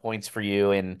still no points for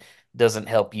you and doesn't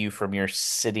help you from your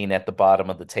sitting at the bottom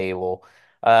of the table.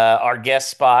 Our guest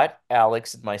spot,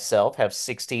 Alex and myself, have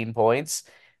 16 points.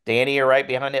 Danny, you're right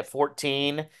behind at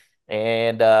 14.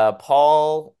 And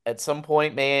Paul, at some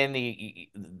point, man,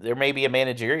 there may be a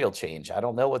managerial change. I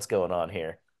don't know what's going on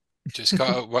here. Just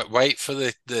gotta wait for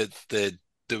the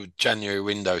January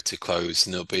window to close,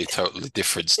 and it'll be a totally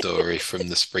different story from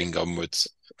the spring onwards.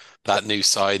 That new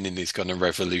signing is going to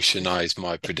revolutionize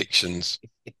my predictions.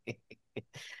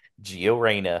 Gio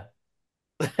Reyna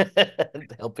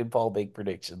helping Paul make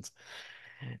predictions.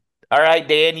 All right,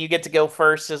 Dan, you get to go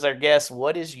first as our guest.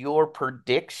 What is your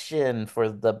prediction for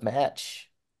the match?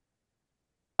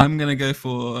 I'm going to go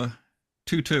for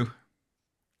 2-2.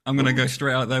 I'm going to Ooh, go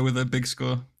straight out there with a big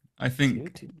score. I two,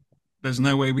 think two. there's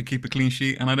no way we keep a clean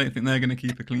sheet, and I don't think they're going to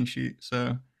keep a clean sheet.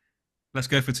 So let's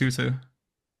go for 2-2.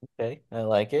 Okay, I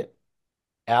like it.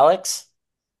 Alex?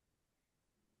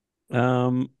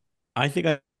 Um, I think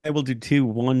I will do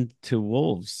 2-1 to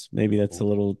Wolves. Maybe that's a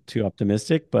little too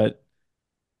optimistic, but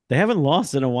they haven't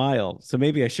lost in a while. So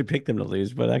maybe I should pick them to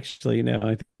lose. But actually,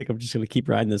 I think I'm just going to keep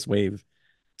riding this wave.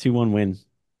 2-1 win.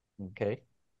 Okay.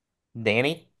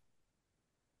 Danny?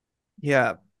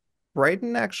 yeah,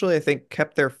 Brighton actually I think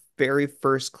kept their very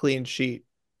first clean sheet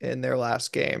in their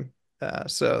last game.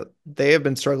 So they have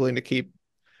been struggling to keep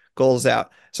goals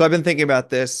out. So I've been thinking about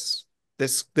this.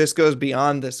 This goes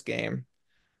beyond this game.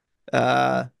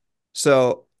 Uh,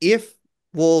 so if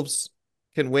Wolves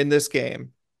can win this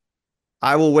game,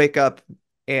 I will wake up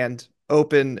and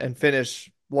open and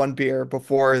finish one beer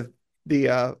before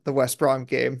the West Brom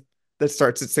game that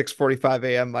starts at 6:45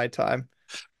 a.m. my time.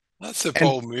 That's a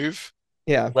And bold move.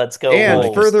 yeah. Let's go, And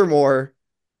Like it. Wolves. furthermore,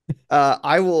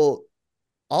 I'll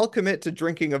commit to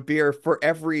drinking a beer for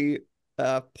every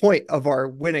point of our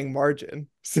winning margin.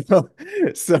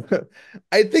 So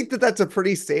I think that that's a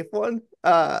pretty safe one.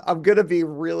 I'm gonna be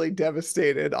really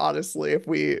devastated, honestly, if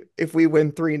we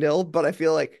win 3-0, but I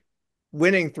feel like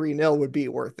winning 3-0 would be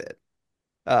worth it.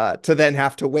 To then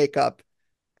have to wake up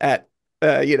at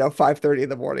 5:30 in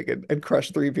the morning and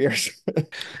crush three beers.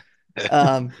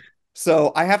 Um,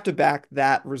 so I have to back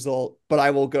that result, but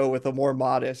I will go with a more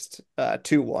modest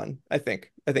 2-1. I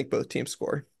think both teams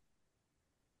score.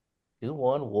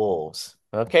 2-1 Wolves.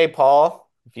 Okay, Paul.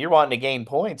 If you're wanting to gain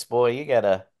points, boy, you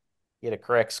gotta get a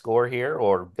correct score here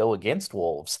or go against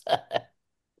Wolves.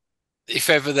 If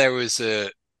ever there was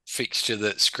a fixture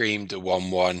that screamed a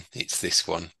 1-1, it's this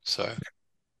one. So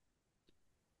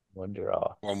One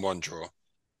draw. 1-1 draw.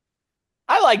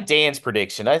 I like Dan's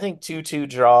prediction. I think 2-2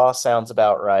 draw sounds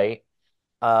about right.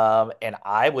 And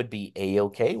I would be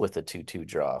a-okay with a 2-2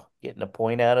 draw. Getting a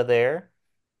point out of there.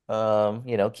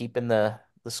 Keeping the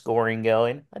scoring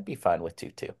going. I'd be fine with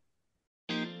 2-2.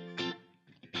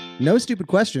 No Stupid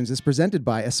Questions is presented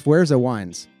by Esfuerzo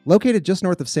Wines. Located just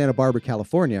north of Santa Barbara,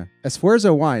 California,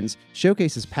 Esfuerzo Wines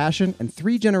showcases passion and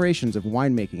 3 generations of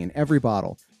winemaking in every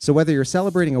bottle. So whether you're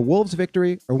celebrating a Wolves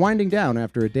victory or winding down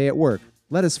after a day at work,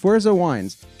 let Esfuerzo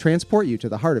Wines transport you to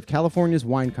the heart of California's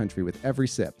wine country with every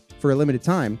sip. For a limited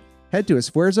time, head to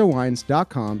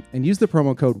esfuerzowines.com and use the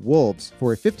promo code WOLVES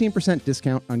for a 15%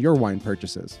 discount on your wine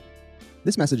purchases.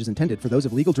 This message is intended for those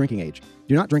of legal drinking age.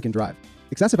 Do not drink and drive.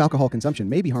 Excessive alcohol consumption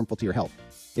may be harmful to your health.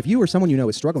 If you or someone you know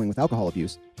is struggling with alcohol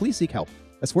abuse, please seek help.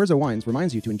 Esfuerzo Wines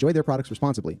reminds you to enjoy their products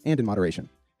responsibly and in moderation.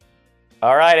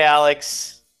 All right,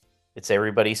 Alex. It's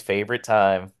everybody's favorite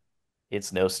time.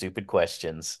 It's no stupid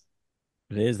questions.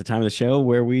 It is the time of the show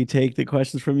where we take the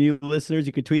questions from you listeners.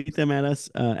 You can tweet them at us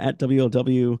at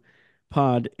WLW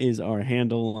Pod is our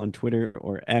handle on Twitter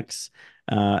or X.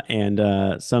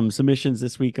 And some submissions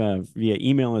this week via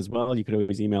email as well. You could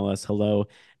always email us hello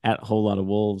at whole lot of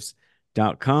wolves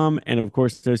And of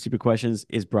course, those stupid questions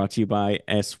is brought to you by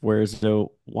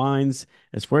Esfuerzo Wines,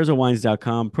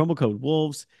 esfuerzowines.com, promo code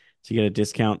Wolves to get a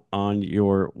discount on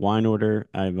your wine order.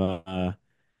 I've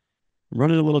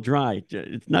running a little dry.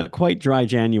 It's not quite dry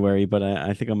January, but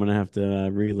I think I'm gonna have to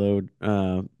reload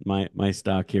my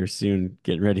stock here soon,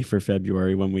 getting ready for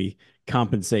February when we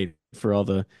compensate for all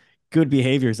the good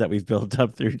behaviors that we've built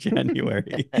up through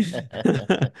January.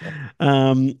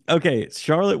 Okay,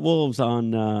 Charlotte Wolves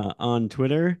on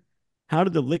Twitter. How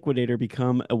did the Liquidator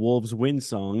become a Wolves win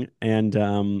song? And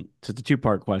so it's a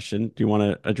two-part question. Do you want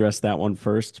to address that one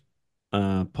first,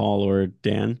 Paul or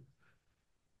Dan?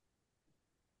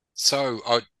 So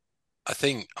I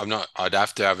think I'd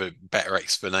have to have a better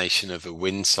explanation of a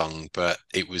win song, but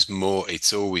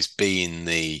it's always been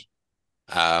the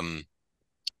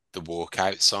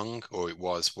walkout song, or it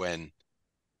was when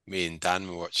me and Dan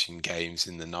were watching games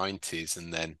in the 90s,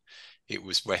 and then it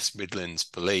was West Midlands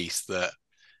Police that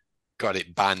got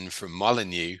it banned from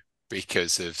Molineux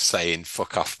because of saying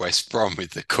 "fuck off West Brom"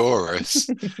 with the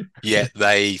chorus, yet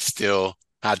they still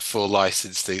had full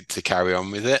license to carry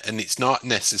on with it. And it's not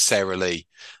necessarily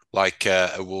like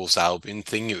a Wolves Albion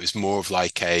thing. It was more of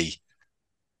like a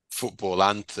football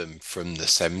anthem from the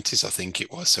 70s, I think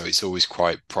it was. So it's always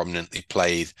quite prominently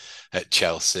played at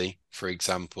Chelsea, for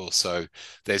example. So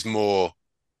there's more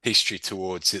history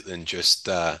towards it than just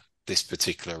this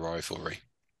particular rivalry.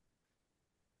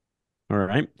 All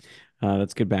right.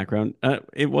 That's good background.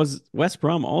 It was West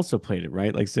Brom also played it,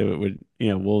 right? Like, so it would,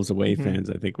 Wolves away Mhm. fans,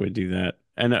 I think, would do that.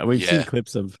 And we've seen Yeah.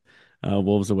 clips of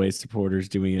Wolves away supporters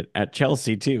doing it at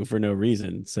Chelsea too for no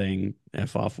reason, saying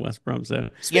F off West Brom. So,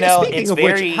 Speaking It's of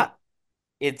which,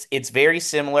 it's very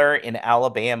similar in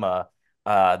Alabama.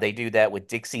 They do that with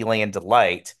Dixieland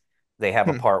Delight. They have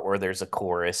a hmm. part where there's a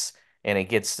chorus, and it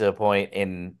gets to a point,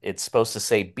 and it's supposed to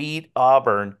say "Beat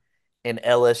Auburn" and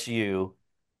LSU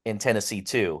in Tennessee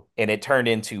too, and it turned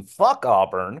into "Fuck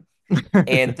Auburn."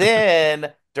 And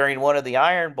then during one of the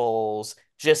Iron Bowls,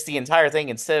 just the entire thing,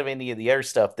 instead of any of the other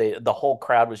stuff, the whole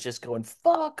crowd was just going,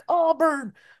 "Fuck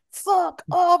Auburn, fuck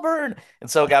Auburn." And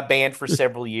so it got banned for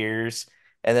several years.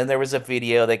 And then there was a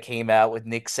video that came out with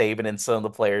Nick Saban and some of the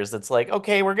players that's like,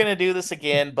 okay, we're gonna do this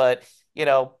again, but you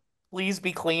know, please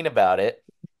be clean about it.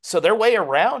 So their way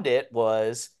around it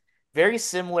was very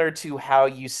similar to how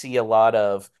you see a lot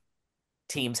of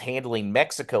teams handling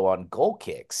Mexico on goal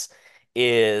kicks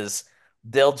is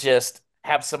they'll just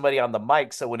have somebody on the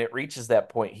mic so when it reaches that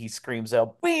point he screams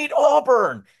out "Beat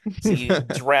Auburn." So he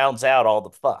drowns out all the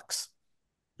fucks.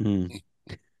 hmm.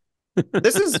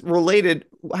 This is related.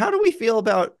 How do we feel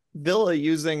about Villa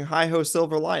using Hi Ho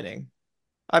Silver Lining?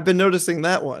 I've been noticing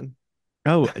that one.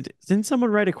 Oh, didn't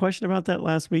someone write a question about that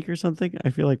last week or something?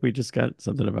 I feel like we just got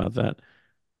something about that.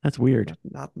 That's weird.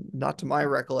 Not to my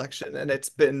recollection, and it's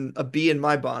been a bee in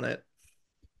my bonnet.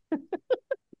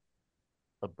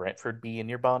 A Brentford bee in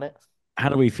your bonnet. How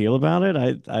do we feel about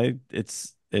it?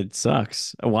 It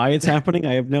sucks. Why it's happening,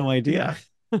 I have no Yeah. idea.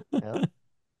 Well,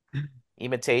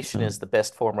 imitation Um, is the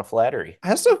best form of flattery. I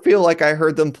also feel like I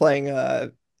heard them playing uh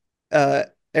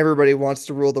Everybody Wants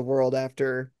to Rule the World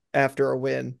after a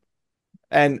win.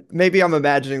 And maybe I'm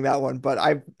imagining that one,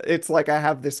 but it's like I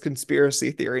have this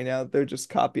conspiracy theory now. They're just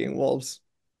copying Wolves.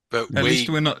 But At least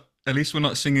we, we're not. At least we're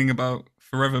not singing about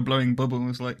forever blowing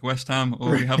bubbles like West Ham,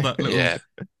 or we have that little yeah,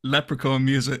 leprechaun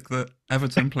music that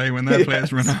Everton play when their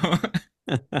players run Yes. out.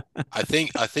 I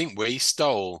think we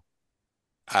stole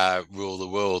Rule the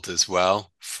World as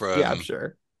well Yeah, I'm from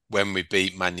sure. when we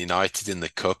beat Man United in the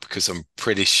cup, because I'm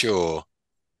pretty sure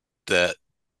that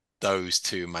those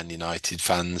two Man United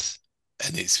fans,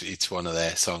 and it's one of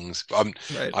their songs. But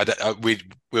Right. I don't,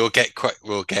 we'll get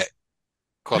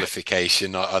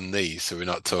qualification on these, so we're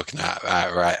not talking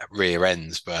out rear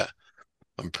ends, but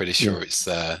I'm pretty yeah. sure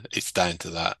it's down to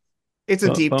that. It's a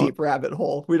But, deep, but deep rabbit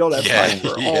hole. We don't have Yeah, time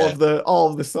for yeah. all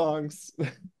of the songs.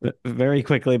 very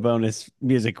quickly, bonus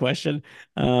music question.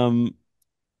 Um,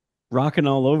 Rocking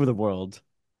All Over the World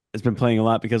has been playing a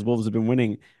lot because Wolves have been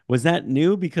winning. Was that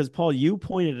new? Because Paul, you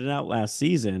pointed it out last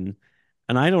season,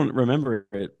 and I don't remember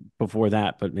it before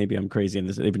that, but maybe I'm crazy and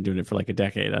they've been doing it for like a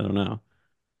decade. I don't know.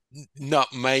 Not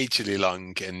majorly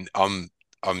long, and I'm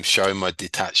showing my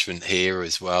detachment here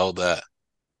as well that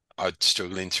I'm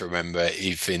struggling to remember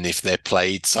even if they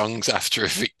played songs after a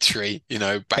victory,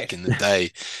 back in the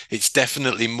day. It's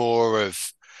definitely more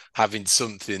of having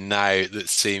something now that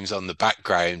seems on the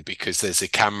background because there's a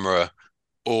camera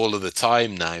all of the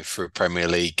time now for a Premier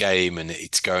League game, and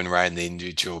it's going around the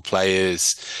individual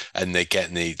players and they're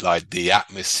getting the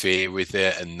atmosphere with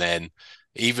it, and then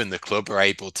even the club are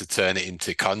able to turn it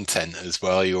into content as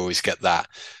well. You always get that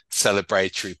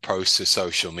celebratory post to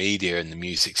social media and the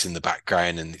music's in the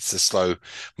background and it's a slow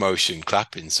motion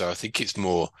clapping. So I think it's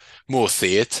more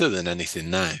theatre than anything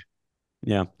now.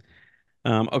 Yeah.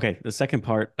 Okay. The second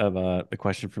part of the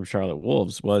question from Charlotte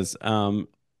Wolves was, do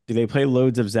they play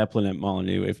loads of Zeppelin at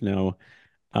Molyneux? If no,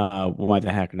 why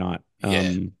the heck not?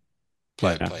 Yeah,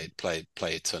 Yeah.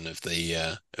 play a ton of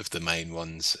the main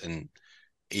ones, and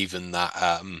even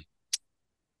that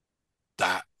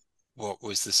what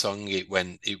was the song it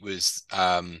was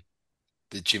the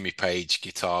Jimmy Page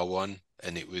guitar one,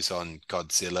 and it was on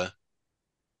Godzilla.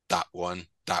 That one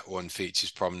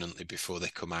features prominently before they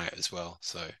come out as well.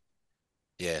 So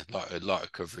yeah, a lot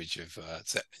of coverage of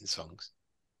Zeppelin songs.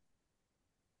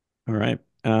 All right.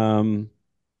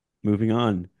 Moving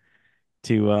on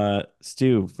to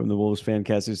Stu from the Wolves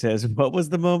Fancast, who says, "What was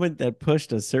the moment that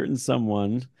pushed a certain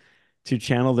someone to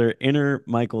channel their inner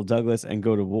Michael Douglas and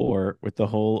go to war with the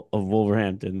whole of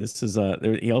Wolverhampton?" This is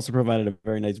he also provided a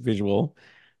very nice visual.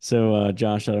 So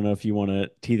Josh, I don't know if you want to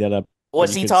tee that up, but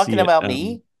Was you he could see talking it. about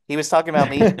me? He was talking about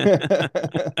me.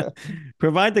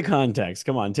 Provide the context.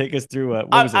 Come on, take us through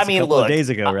what I, was I this? A mean, couple of look, days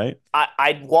ago, right?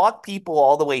 I'd walk people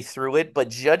all the way through it, but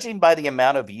judging by the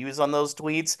amount of views on those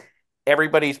tweets,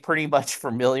 everybody's pretty much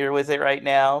familiar with it right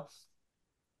now.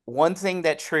 One thing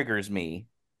that triggers me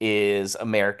is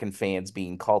American fans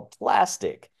being called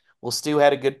plastic. Well, Stu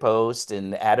had a good post,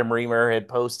 and Adam Reamer had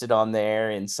posted on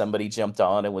there, and somebody jumped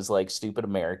on and was like, "Stupid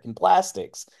American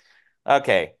plastics."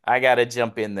 Okay, I got to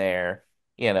jump in there.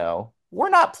 We're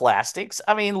not plastics.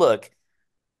 I mean, look,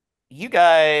 you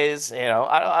guys,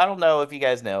 I don't know if you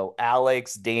guys know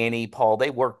Alex, Danny, Paul, they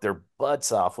work their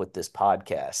butts off with this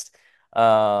podcast.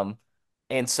 Um,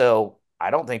 and so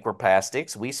I don't think we're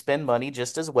plastics. We spend money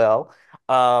just as well.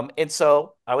 And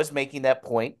so I was making that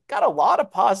point, got a lot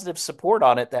of positive support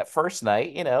on it that first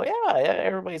night. Yeah,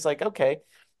 everybody's like, okay.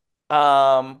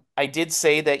 I did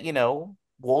say that,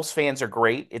 Wolves fans are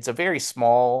great. It's a very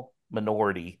small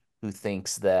minority who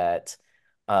thinks that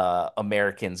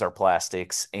Americans are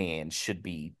plastics and should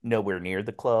be nowhere near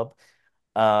the club.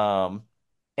 Um,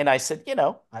 and I said,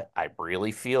 I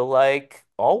really feel like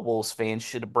all Wolves fans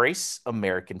should embrace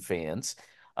American fans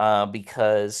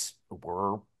because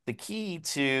we're the key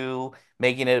to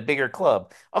making it a bigger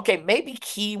club. Okay, maybe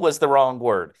key was the wrong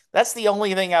word. That's the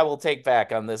only thing I will take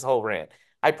back on this whole rant.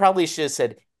 I probably should have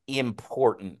said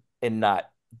important and not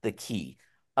the key.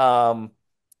 Um,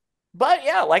 but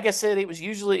yeah, like I said, it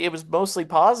was mostly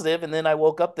positive, and then I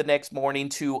woke up the next morning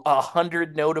to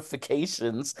 100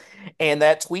 notifications, and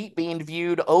that tweet being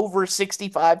viewed over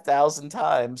 65,000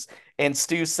 times, and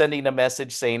Stu sending a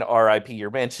message saying "R.I.P.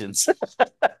 your mentions."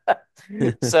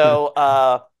 So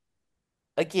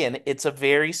again, it's a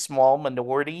very small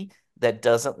minority that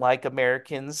doesn't like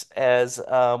Americans as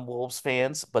Wolves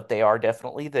fans, but they are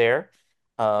definitely there,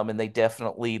 and they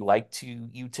definitely like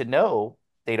you to know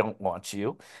they don't want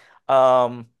you.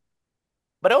 Um,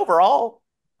 but overall,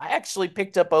 I actually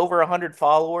picked up over 100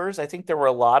 followers. I think there were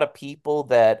a lot of people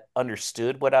that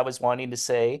understood what I was wanting to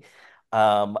say.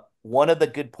 One of the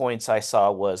good points I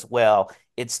saw was, well,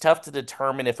 it's tough to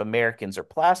determine if Americans are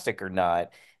plastic or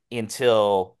not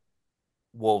until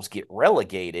Wolves get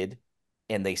relegated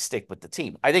and they stick with the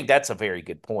team. I think that's a very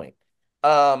good point.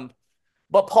 Um,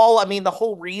 but Paul, I mean, the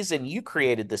whole reason you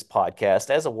created this podcast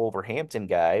as a Wolverhampton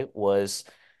guy was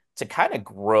to kind of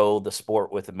grow the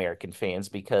sport with American fans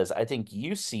because I think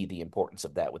you see the importance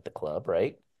of that with the club,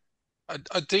 right?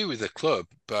 I do with the club,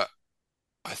 but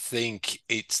I think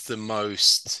it's the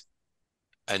most,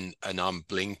 and I'm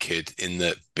blinkered in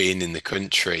that being in the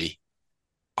country,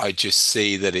 I just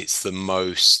see that it's the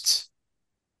most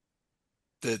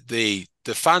the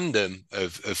fandom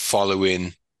of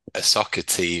following a soccer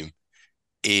team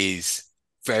is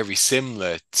very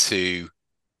similar to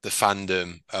the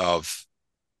fandom of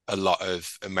a lot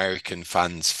of American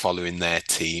fans following their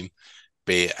team,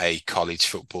 be it a college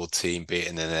football team, be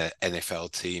it an NFL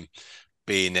team,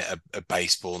 being a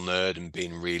baseball nerd and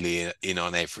being really in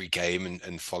on every game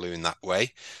and following that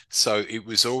way. So it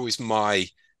was always my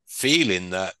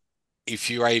feeling that if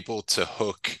you're able to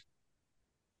hook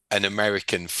an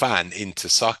American fan into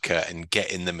soccer and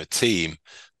getting them a team,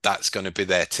 that's going to be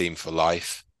their team for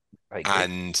life. I agree.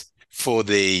 And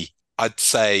I'd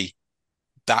say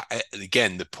that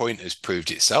again, the point has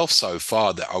proved itself so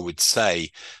far that I would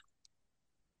say,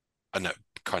 I know,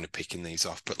 kind of picking these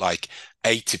off, but like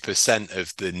 80%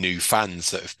 of the new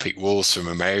fans that have picked Wolves from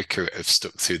America have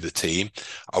stuck to the team.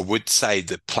 I would say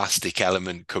the plastic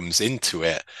element comes into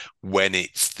it when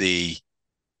it's the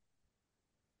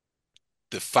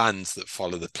fans that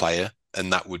follow the player,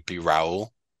 and that would be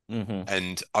Raul.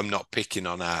 And I'm not picking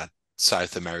on our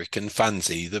South American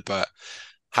fans either, but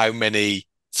how many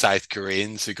South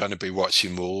Koreans are going to be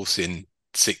watching Wolves in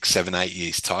 6, 7, 8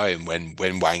 years' time when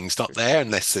Wang's not there,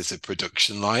 unless there's a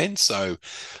production line? So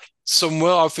some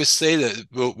will obviously that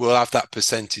we'll have that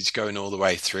percentage going all the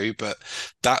way through, but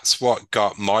that's what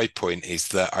got my point, is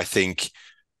that I think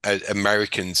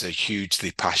Americans are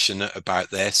hugely passionate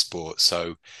about their sport.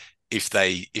 So if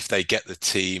they get the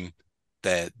team,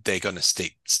 they're going to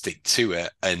stick to it.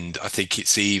 And I think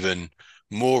it's even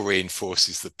more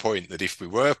reinforces the point that if we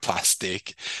were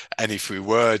plastic and if we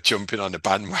were jumping on a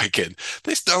bandwagon,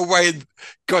 there's no way in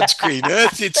God's green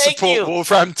earth you'd support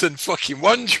Wolverhampton fucking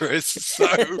Wanderers. So,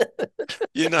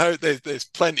 there's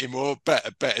plenty more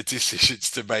better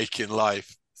decisions to make in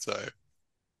life. So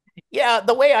Yeah,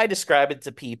 the way I describe it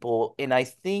to people, and I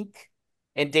think,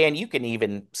 and Dan, you can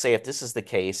even say if this is the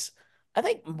case, I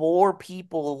think more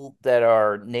people that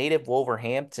are native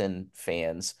Wolverhampton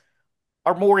fans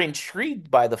are more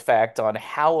intrigued by the fact on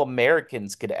how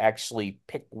Americans could actually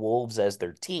pick Wolves as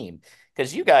their team.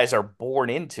 Because you guys are born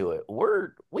into it.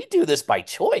 We do this by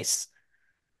choice.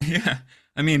 Yeah,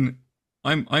 I mean,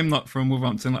 I'm not from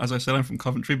Wolverhampton, as I said. I'm from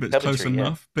Coventry, but it's close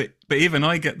enough. But even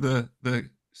I get the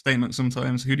statement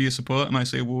sometimes. Who do you support? And I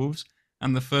say Wolves,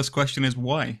 and the first question is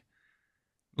why.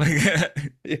 Like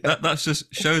that's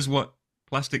just shows what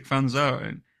plastic fans are,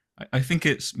 and I think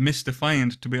it's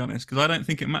misdefined, to be honest. Because I don't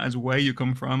think it matters where you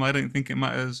come from. I don't think it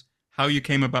matters how you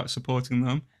came about supporting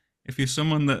them. If you're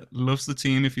someone that loves the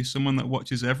team, if you're someone that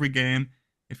watches every game,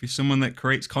 if you're someone that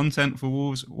creates content for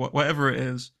Wolves, whatever it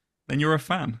is, then you're a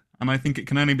fan. And I think it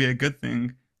can only be a good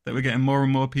thing that we're getting more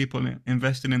and more people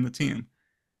invested in the team.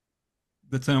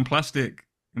 The term plastic,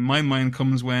 in my mind,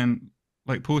 comes when,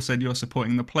 like Paul said, you're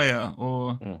supporting the player,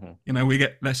 or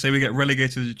let's say we get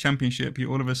relegated to the Championship,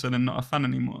 you're all of a sudden not a fan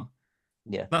anymore.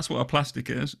 Yeah, that's what a plastic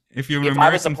is. If you're if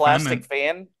I was a plastic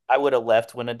fan, I would have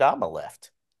left when Adama left.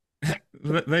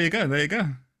 There you go.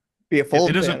 Be a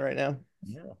Fulham fan right now.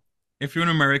 Yeah. If you're an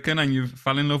American and you've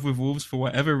fallen in love with Wolves for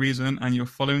whatever reason, and you're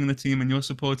following the team and you're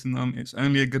supporting them, it's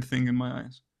only a good thing in my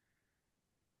eyes.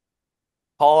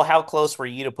 Paul, how close were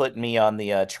you to putting me on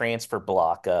the transfer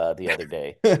block the other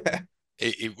day?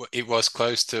 It was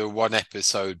close to a 1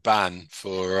 episode ban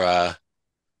for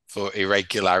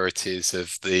irregularities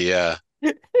of the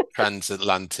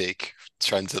transatlantic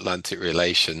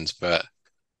relations, but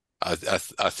I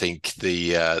think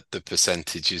the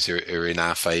percentages are in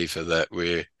our favour, that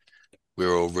we're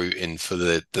all rooting for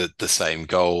the same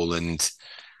goal. And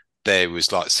there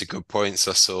was lots of good points.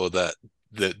 I saw that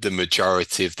the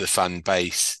majority of the fan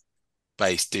base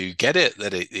do get it,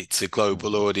 that it's a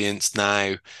global audience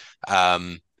now.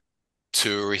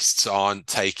 Tourists aren't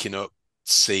taking up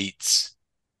seats,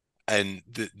 and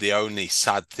the only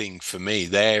sad thing for me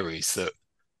there is that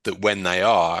when they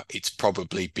are, it's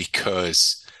probably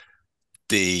because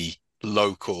the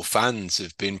local fans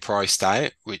have been priced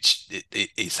out, which it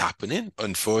is happening,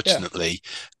 unfortunately.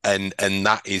 Yeah. And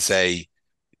that is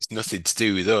it's nothing to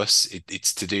do with us.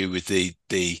 It's to do with the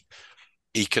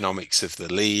economics of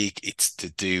the league. It's to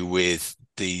do with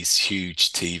these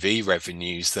huge TV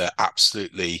revenues that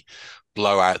absolutely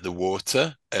blow out the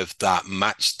water of that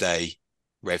match day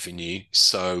revenue.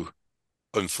 So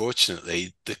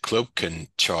unfortunately, the club can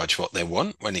charge what they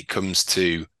want when it comes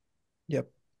to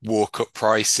walk-up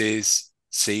prices,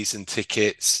 season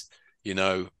tickets,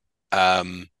 and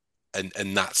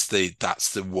that's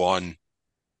the one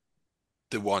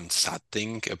sad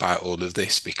thing about all of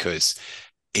this, because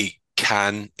it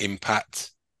can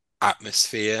impact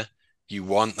atmosphere. You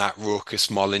want that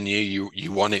raucous Molineux,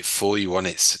 you want it full, you want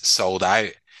it sold out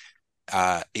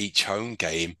each home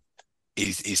game.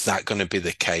 Is that going to be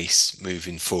the case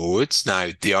moving forwards? Now,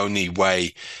 the only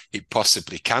way it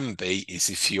possibly can be is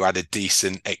if you had a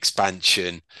decent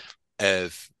expansion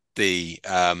of the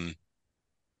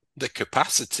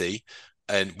capacity,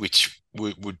 and which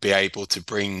would be able to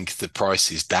bring the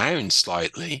prices down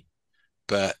slightly.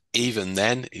 But even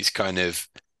then, it's kind of,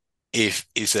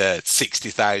 is a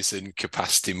 60,000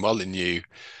 capacity Molineux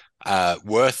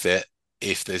worth it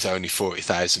if there's only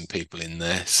 40,000 people in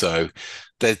there? So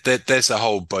there's a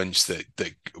whole bunch that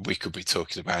we could be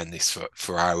talking about in this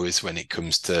for hours when it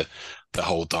comes to the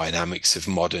whole dynamics of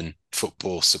modern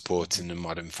football supporting and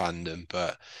modern fandom.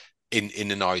 But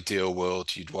in an ideal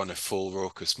world, you'd want a full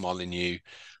raucous Molineux,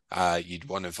 you'd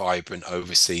want a vibrant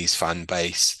overseas fan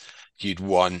base, you'd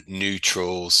want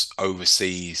neutrals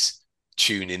overseas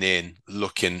tuning in,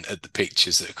 looking at the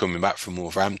pictures that are coming back from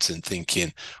Wolverhampton,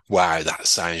 thinking, wow, that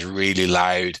sounds really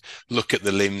loud. Look at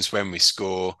the limbs when we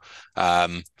score.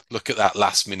 look at that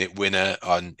last minute winner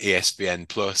on ESPN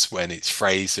Plus when it's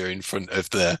Fraser in front of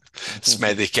the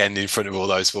Smethwick end in front of all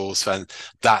those Wolves fans.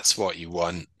 That's what you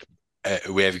want.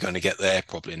 Are we ever going to get there?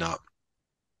 Probably not.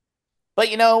 But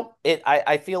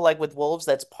I feel like with Wolves,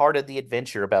 that's part of the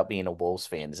adventure about being a Wolves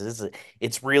fan.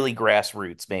 It's really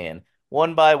grassroots, man.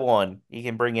 One by one, you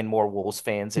can bring in more Wolves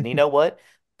fans, and you know what?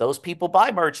 Those people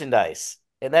buy merchandise,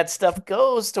 and that stuff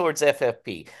goes towards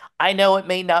FFP. I know it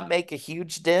may not make a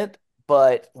huge dent,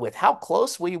 but with how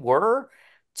close we were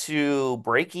to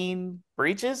breaking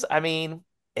breaches, I mean,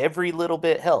 every little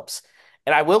bit helps.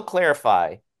 And I will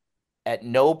clarify, at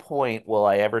no point will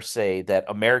I ever say that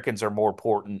Americans are more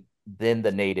important than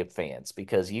the native fans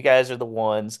because you guys are the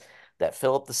ones that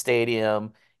fill up the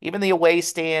stadium. Even the away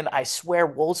stand, I swear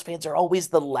Wolves fans are always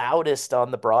the loudest on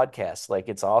the broadcast. Like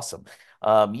it's awesome.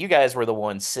 You guys were the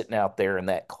ones sitting out there in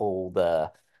that cold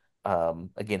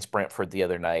against Brentford the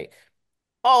other night.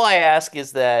 All I ask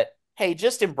is that, hey,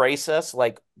 just embrace us.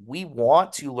 Like we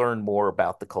want to learn more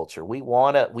about the culture. We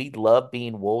love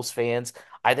being Wolves fans.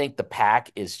 I think the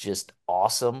pack is just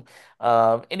awesome.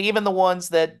 And even the ones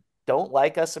that don't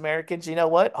like us Americans, you know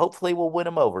what? Hopefully we'll win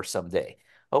them over someday.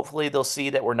 Hopefully they'll see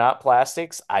that we're not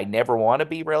plastics. I never want to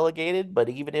be relegated, but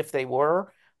even if they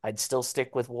were, I'd still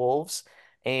stick with Wolves.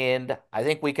 And I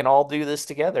think we can all do this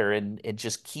together and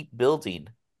just keep building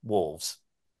Wolves.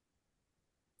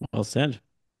 Well said.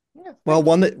 Yeah, Well, thank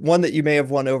you. one that you may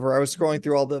have won over. I was scrolling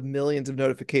through all the millions of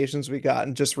notifications we got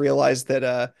and just realized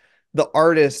that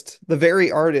the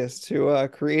very artist who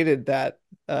created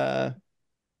uh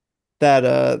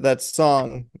that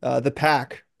song, the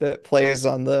pack that plays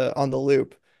on the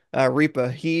loop,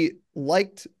 Reapa, he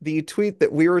liked the tweet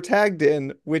that we were tagged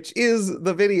in, which is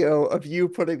the video of you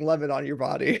putting lemon on your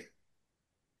body.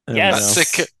 There we go.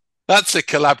 Yes. That's a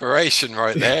collaboration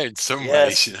right there in some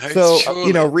ways, Yes. So,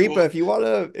 surely. Reapa,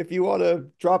 if you wanna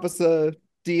drop us a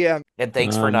DM. And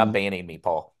thanks for not Um, banning me,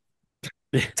 Paul.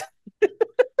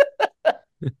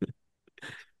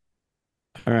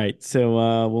 all right,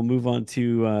 so we'll move on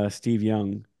to Steve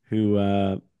Young,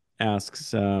 who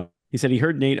asks. He said he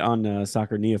heard Nate on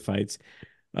Soccer Neophytes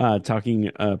talking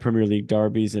Premier League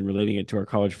derbies and relating it to our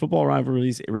college football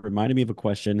rivalries. It reminded me of a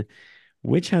question: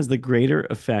 which has the greater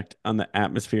effect on the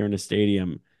atmosphere in a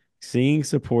stadium, seeing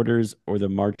supporters or the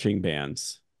marching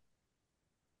bands?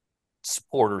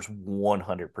 Supporters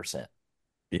 100%.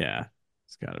 Yeah,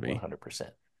 it's got to be. 100%.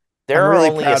 I'm There are really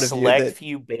only a proud of you select that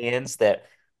few bands that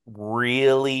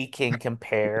really can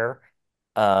compare.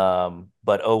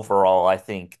 But overall, I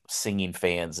think singing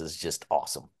fans is just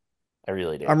awesome. I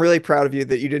really do. I'm really proud of you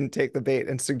that you didn't take the bait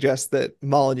and suggest that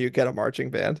Molyneux get a marching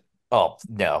band. Oh,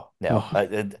 no, no.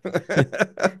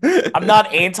 Oh. I'm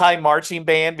not anti-marching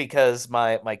band because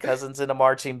my cousin's in a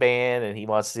marching band and he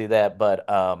wants to do that, but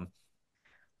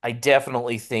I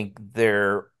definitely think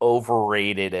they're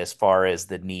overrated as far as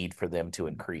the need for them to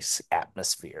increase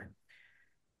atmosphere.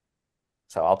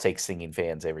 So I'll take singing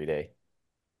fans every day.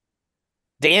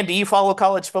 Dan, do you follow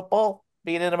college football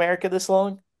being in America this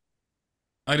long?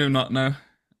 I do not know.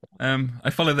 I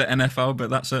follow the NFL, but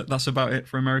that's about it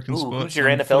for American Ooh, who's sports. your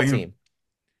I'm NFL fully. team?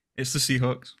 It's the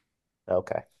Seahawks,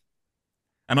 Okay.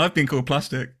 and I've been called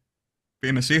plastic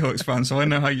being a Seahawks fan, so I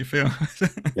know how you feel.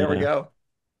 There we Yeah. go.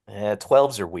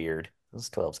 12s are weird. Those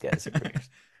 12s guys are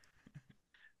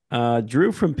weird.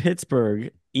 Drew from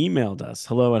Pittsburgh emailed us,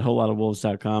 hello at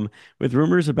wholelotofwolves.com, with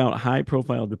rumors about high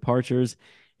profile departures.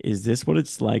 Is this what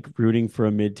it's like rooting for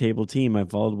a mid table team?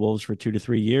 I've followed Wolves for 2 to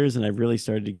 3 years and I've really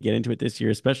started to get into it this year,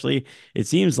 especially. It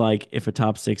seems like if a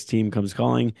top six team comes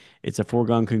calling, it's a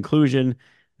foregone conclusion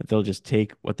that they'll just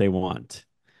take what they want.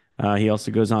 He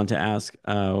also goes on to ask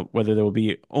whether there will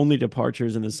be only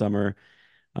departures in the summer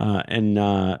and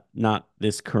not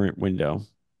this current window.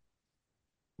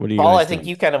 What do you Paul, I guys think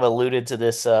you think? kind of alluded to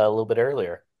this a little bit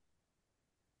earlier.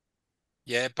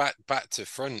 Yeah, back to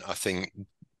front. I think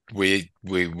we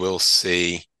will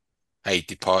see a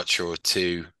departure or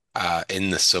two in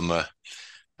the summer,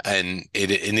 and it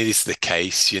is the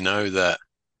case, that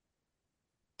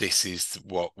this is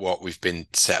what we've been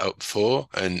set up for,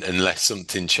 and unless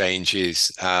something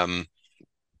changes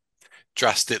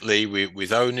drastically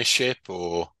with ownership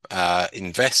or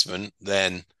investment,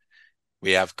 then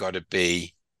we have got to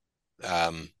be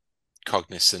um,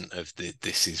 cognizant of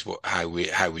this is how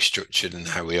we structured and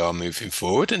how we are moving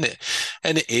forward, and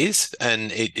it is,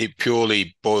 and it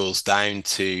purely boils down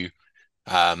to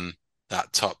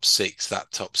that top six,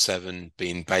 that top seven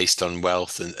being based on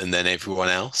wealth, and then everyone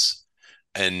else.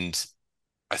 And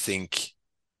I think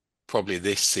probably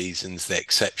this season's the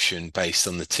exception based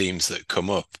on the teams that come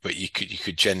up, but you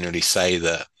could generally say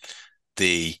that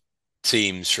the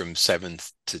teams from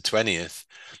 7th to 20th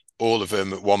all of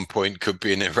them at one point could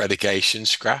be in a relegation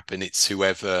scrap, and it's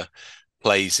whoever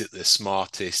plays it the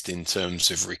smartest in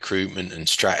terms of recruitment and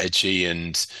strategy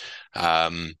and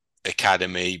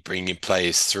academy, bringing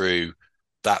players through.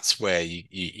 That's where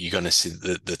you're going to see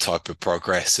the type of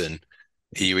progress. And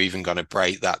are you even going to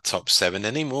break that top seven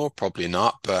anymore? Probably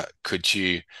not. But could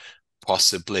you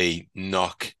possibly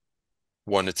knock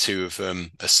one or two of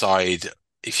them aside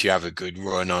if you have a good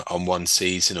run on one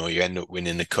season, or you end up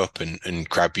winning the cup and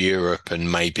grab Europe,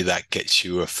 and maybe that gets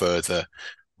you a further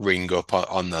ring up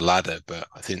on the ladder? But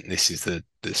I think this is the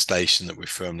station that we're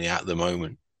firmly at the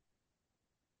moment.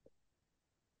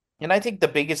 And I think the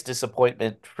biggest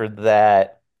disappointment for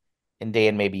that, and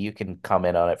Dan, maybe you can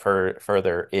comment on it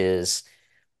further, is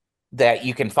that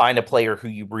you can find a player who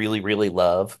you really, really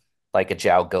love, like a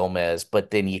João Gomez,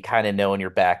 but then you kind of know in your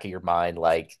back of your mind,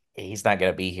 like he's not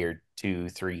going to be here 2,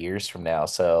 3 years from now.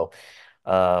 So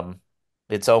um,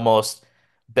 it's almost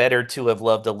better to have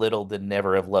loved a little than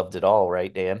never have loved it all,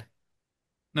 right, Dan?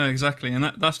 No, exactly, and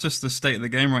that's just the state of the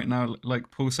game right now.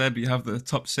 Like Paul said, you have the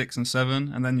top 6 and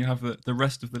 7, and then you have the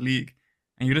rest of the league,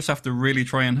 and you just have to really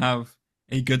try and have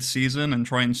a good season and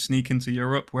try and sneak into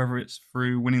Europe, whether it's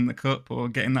through winning the cup or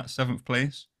getting that 7th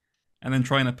place, and then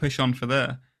trying to push on for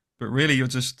there. But really, you're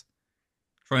just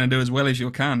trying to do as well as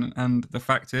you can. And the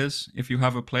fact is, if you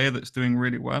have a player that's doing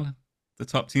really well, the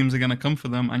top teams are going to come for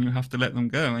them, and you have to let them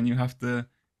go, and you have to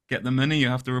get the money. You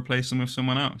have to replace them with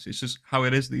someone else. It's just how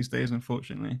it is these days,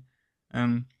 unfortunately.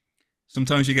 Um,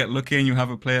 Sometimes you get lucky and you have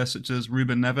a player such as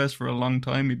Ruben Neves for a long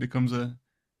time. He becomes a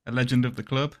legend of the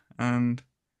club, and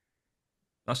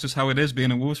that's just how it is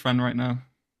being a Wolves fan right now.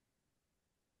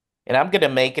 And I'm going to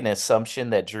make an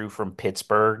assumption that Drew from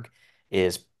Pittsburgh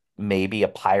is maybe a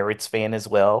Pirates fan as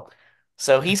well.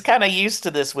 So he's kind of used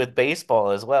to this with baseball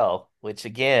as well, which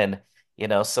again,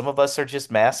 some of us are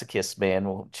just masochists,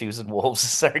 man, choosing Wolves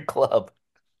as our club.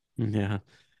 Yeah.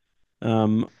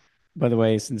 Um, by the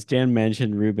way, since Dan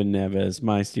mentioned Ruben Neves,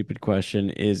 my stupid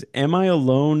question is, am I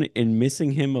alone in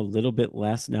missing him a little bit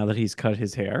less now that he's cut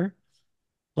his hair?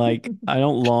 Like, I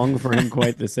don't long for him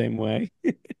quite the same way.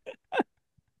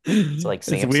 It's like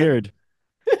It's Samson. weird.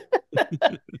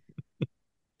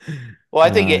 Well, I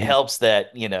think it Uh, helps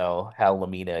that, how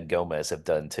Lamina and Gomez have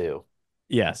done too.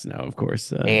 yes, no, of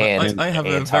course. And And I have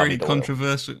a and Tommy very Doyle.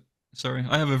 controversial. Sorry,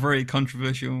 I have a very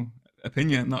controversial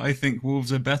opinion that I think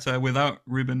Wolves are better without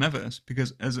Ruben Neves,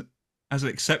 because as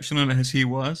exceptional as he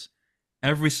was,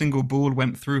 every single ball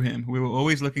went through him. We were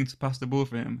always looking to pass the ball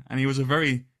for him, and he was a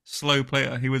very slow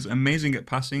player. He was amazing at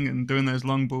passing and doing those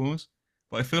long balls,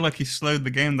 but I feel like he slowed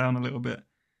the game down a little bit.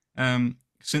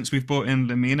 Since we've brought in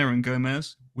Lamina and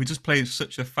Gomez, we just play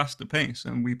such a faster pace,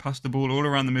 and we pass the ball all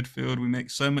around the midfield. We make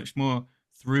so much more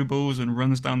through balls and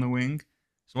runs down the wing.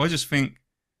 So I just think,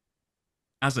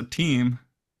 as a team,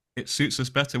 it suits us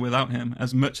better without him,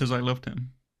 as much as I loved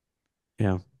him.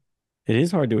 yeah, it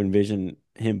is hard to envision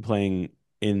him playing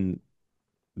in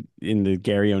in the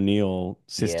Gary O'Neill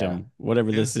Yeah. system,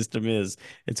 whatever the Yeah, system is.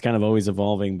 It's kind of always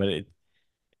evolving, but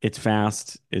it's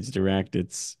fast, it's direct,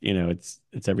 it's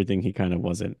everything he kind of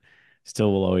wasn't.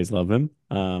 Still will always love him.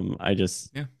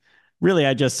 yeah.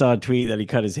 I just saw a tweet that he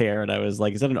cut his hair, and I was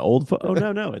like, is that an old Oh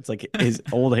no, no, it's like his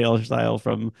old hairstyle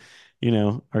from,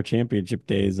 our championship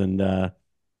days. And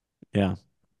yeah,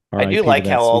 I do RIP to like that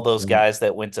how all sweet those film. guys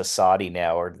that went to Saudi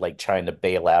now are like trying to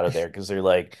bail out of there because they're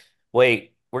like,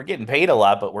 wait, we're getting paid a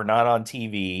lot, but we're not on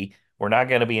TV. We're not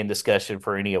going to be in discussion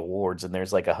for any awards, and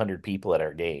there's like 100 people at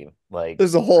our game. Like,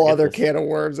 There's a whole forget other this. can of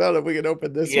worms. I don't know if we can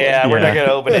open this one. Yeah, we're not Yeah. going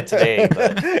to open it today,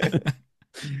 but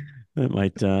That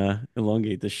might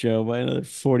elongate the show by another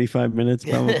 45 minutes,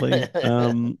 probably.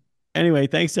 Anyway,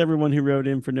 thanks to everyone who wrote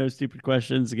in for No Stupid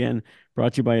Questions. Again,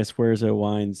 brought to you by Esfuerzo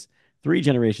Wines, 3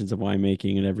 generations of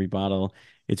winemaking in every bottle.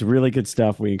 It's really good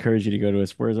stuff. We encourage you to go to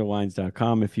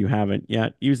esfuerzowines.com if you haven't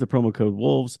yet. Use the promo code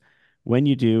WOLVES. When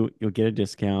you do, you'll get a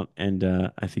discount, and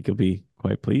I think you'll be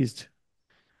quite pleased.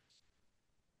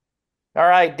 all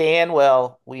right, Dan.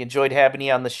 Well, we enjoyed having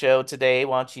you on the show today.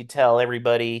 Why don't you tell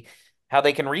everybody how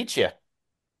they can reach you?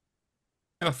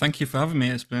 Oh, thank you for having me.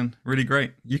 It's been really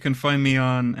great. You can find me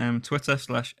on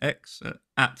Twitter/X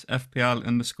at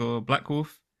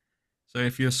FPL_Blackwolf. So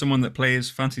if you're someone that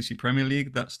plays Fantasy Premier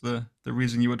League, that's the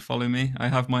reason you would follow me. I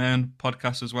have my own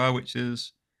podcast as well, which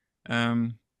is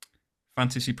um,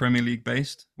 Fantasy Premier League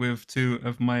based with two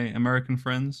of my American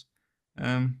friends.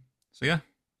 So yeah,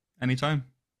 anytime.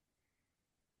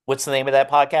 What's the name of that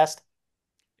podcast?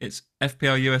 It's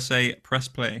FPL USA Press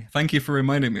Play. Thank you for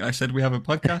reminding me. I said we have a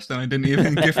podcast and I didn't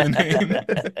even give the name.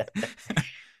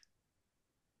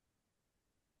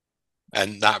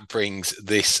 And that brings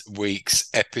this week's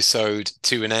episode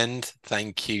to an end.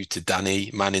 Thank you to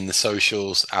Danny manning the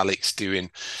socials, Alex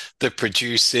doing the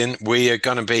producing. We are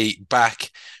going to be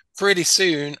back pretty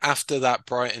soon after that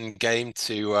Brighton game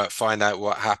to find out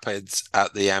what happens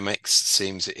at the Amex.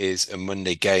 Seems it is a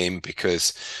Monday game,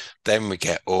 because then we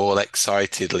get all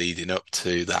excited leading up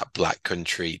to that Black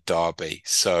Country derby.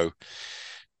 So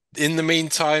in the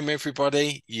meantime,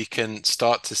 everybody, you can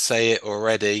start to say it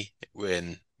already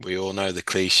when we all know the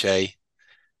cliche.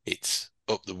 It's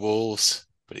up the walls,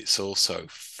 but it's also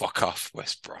fuck off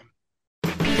West Brom.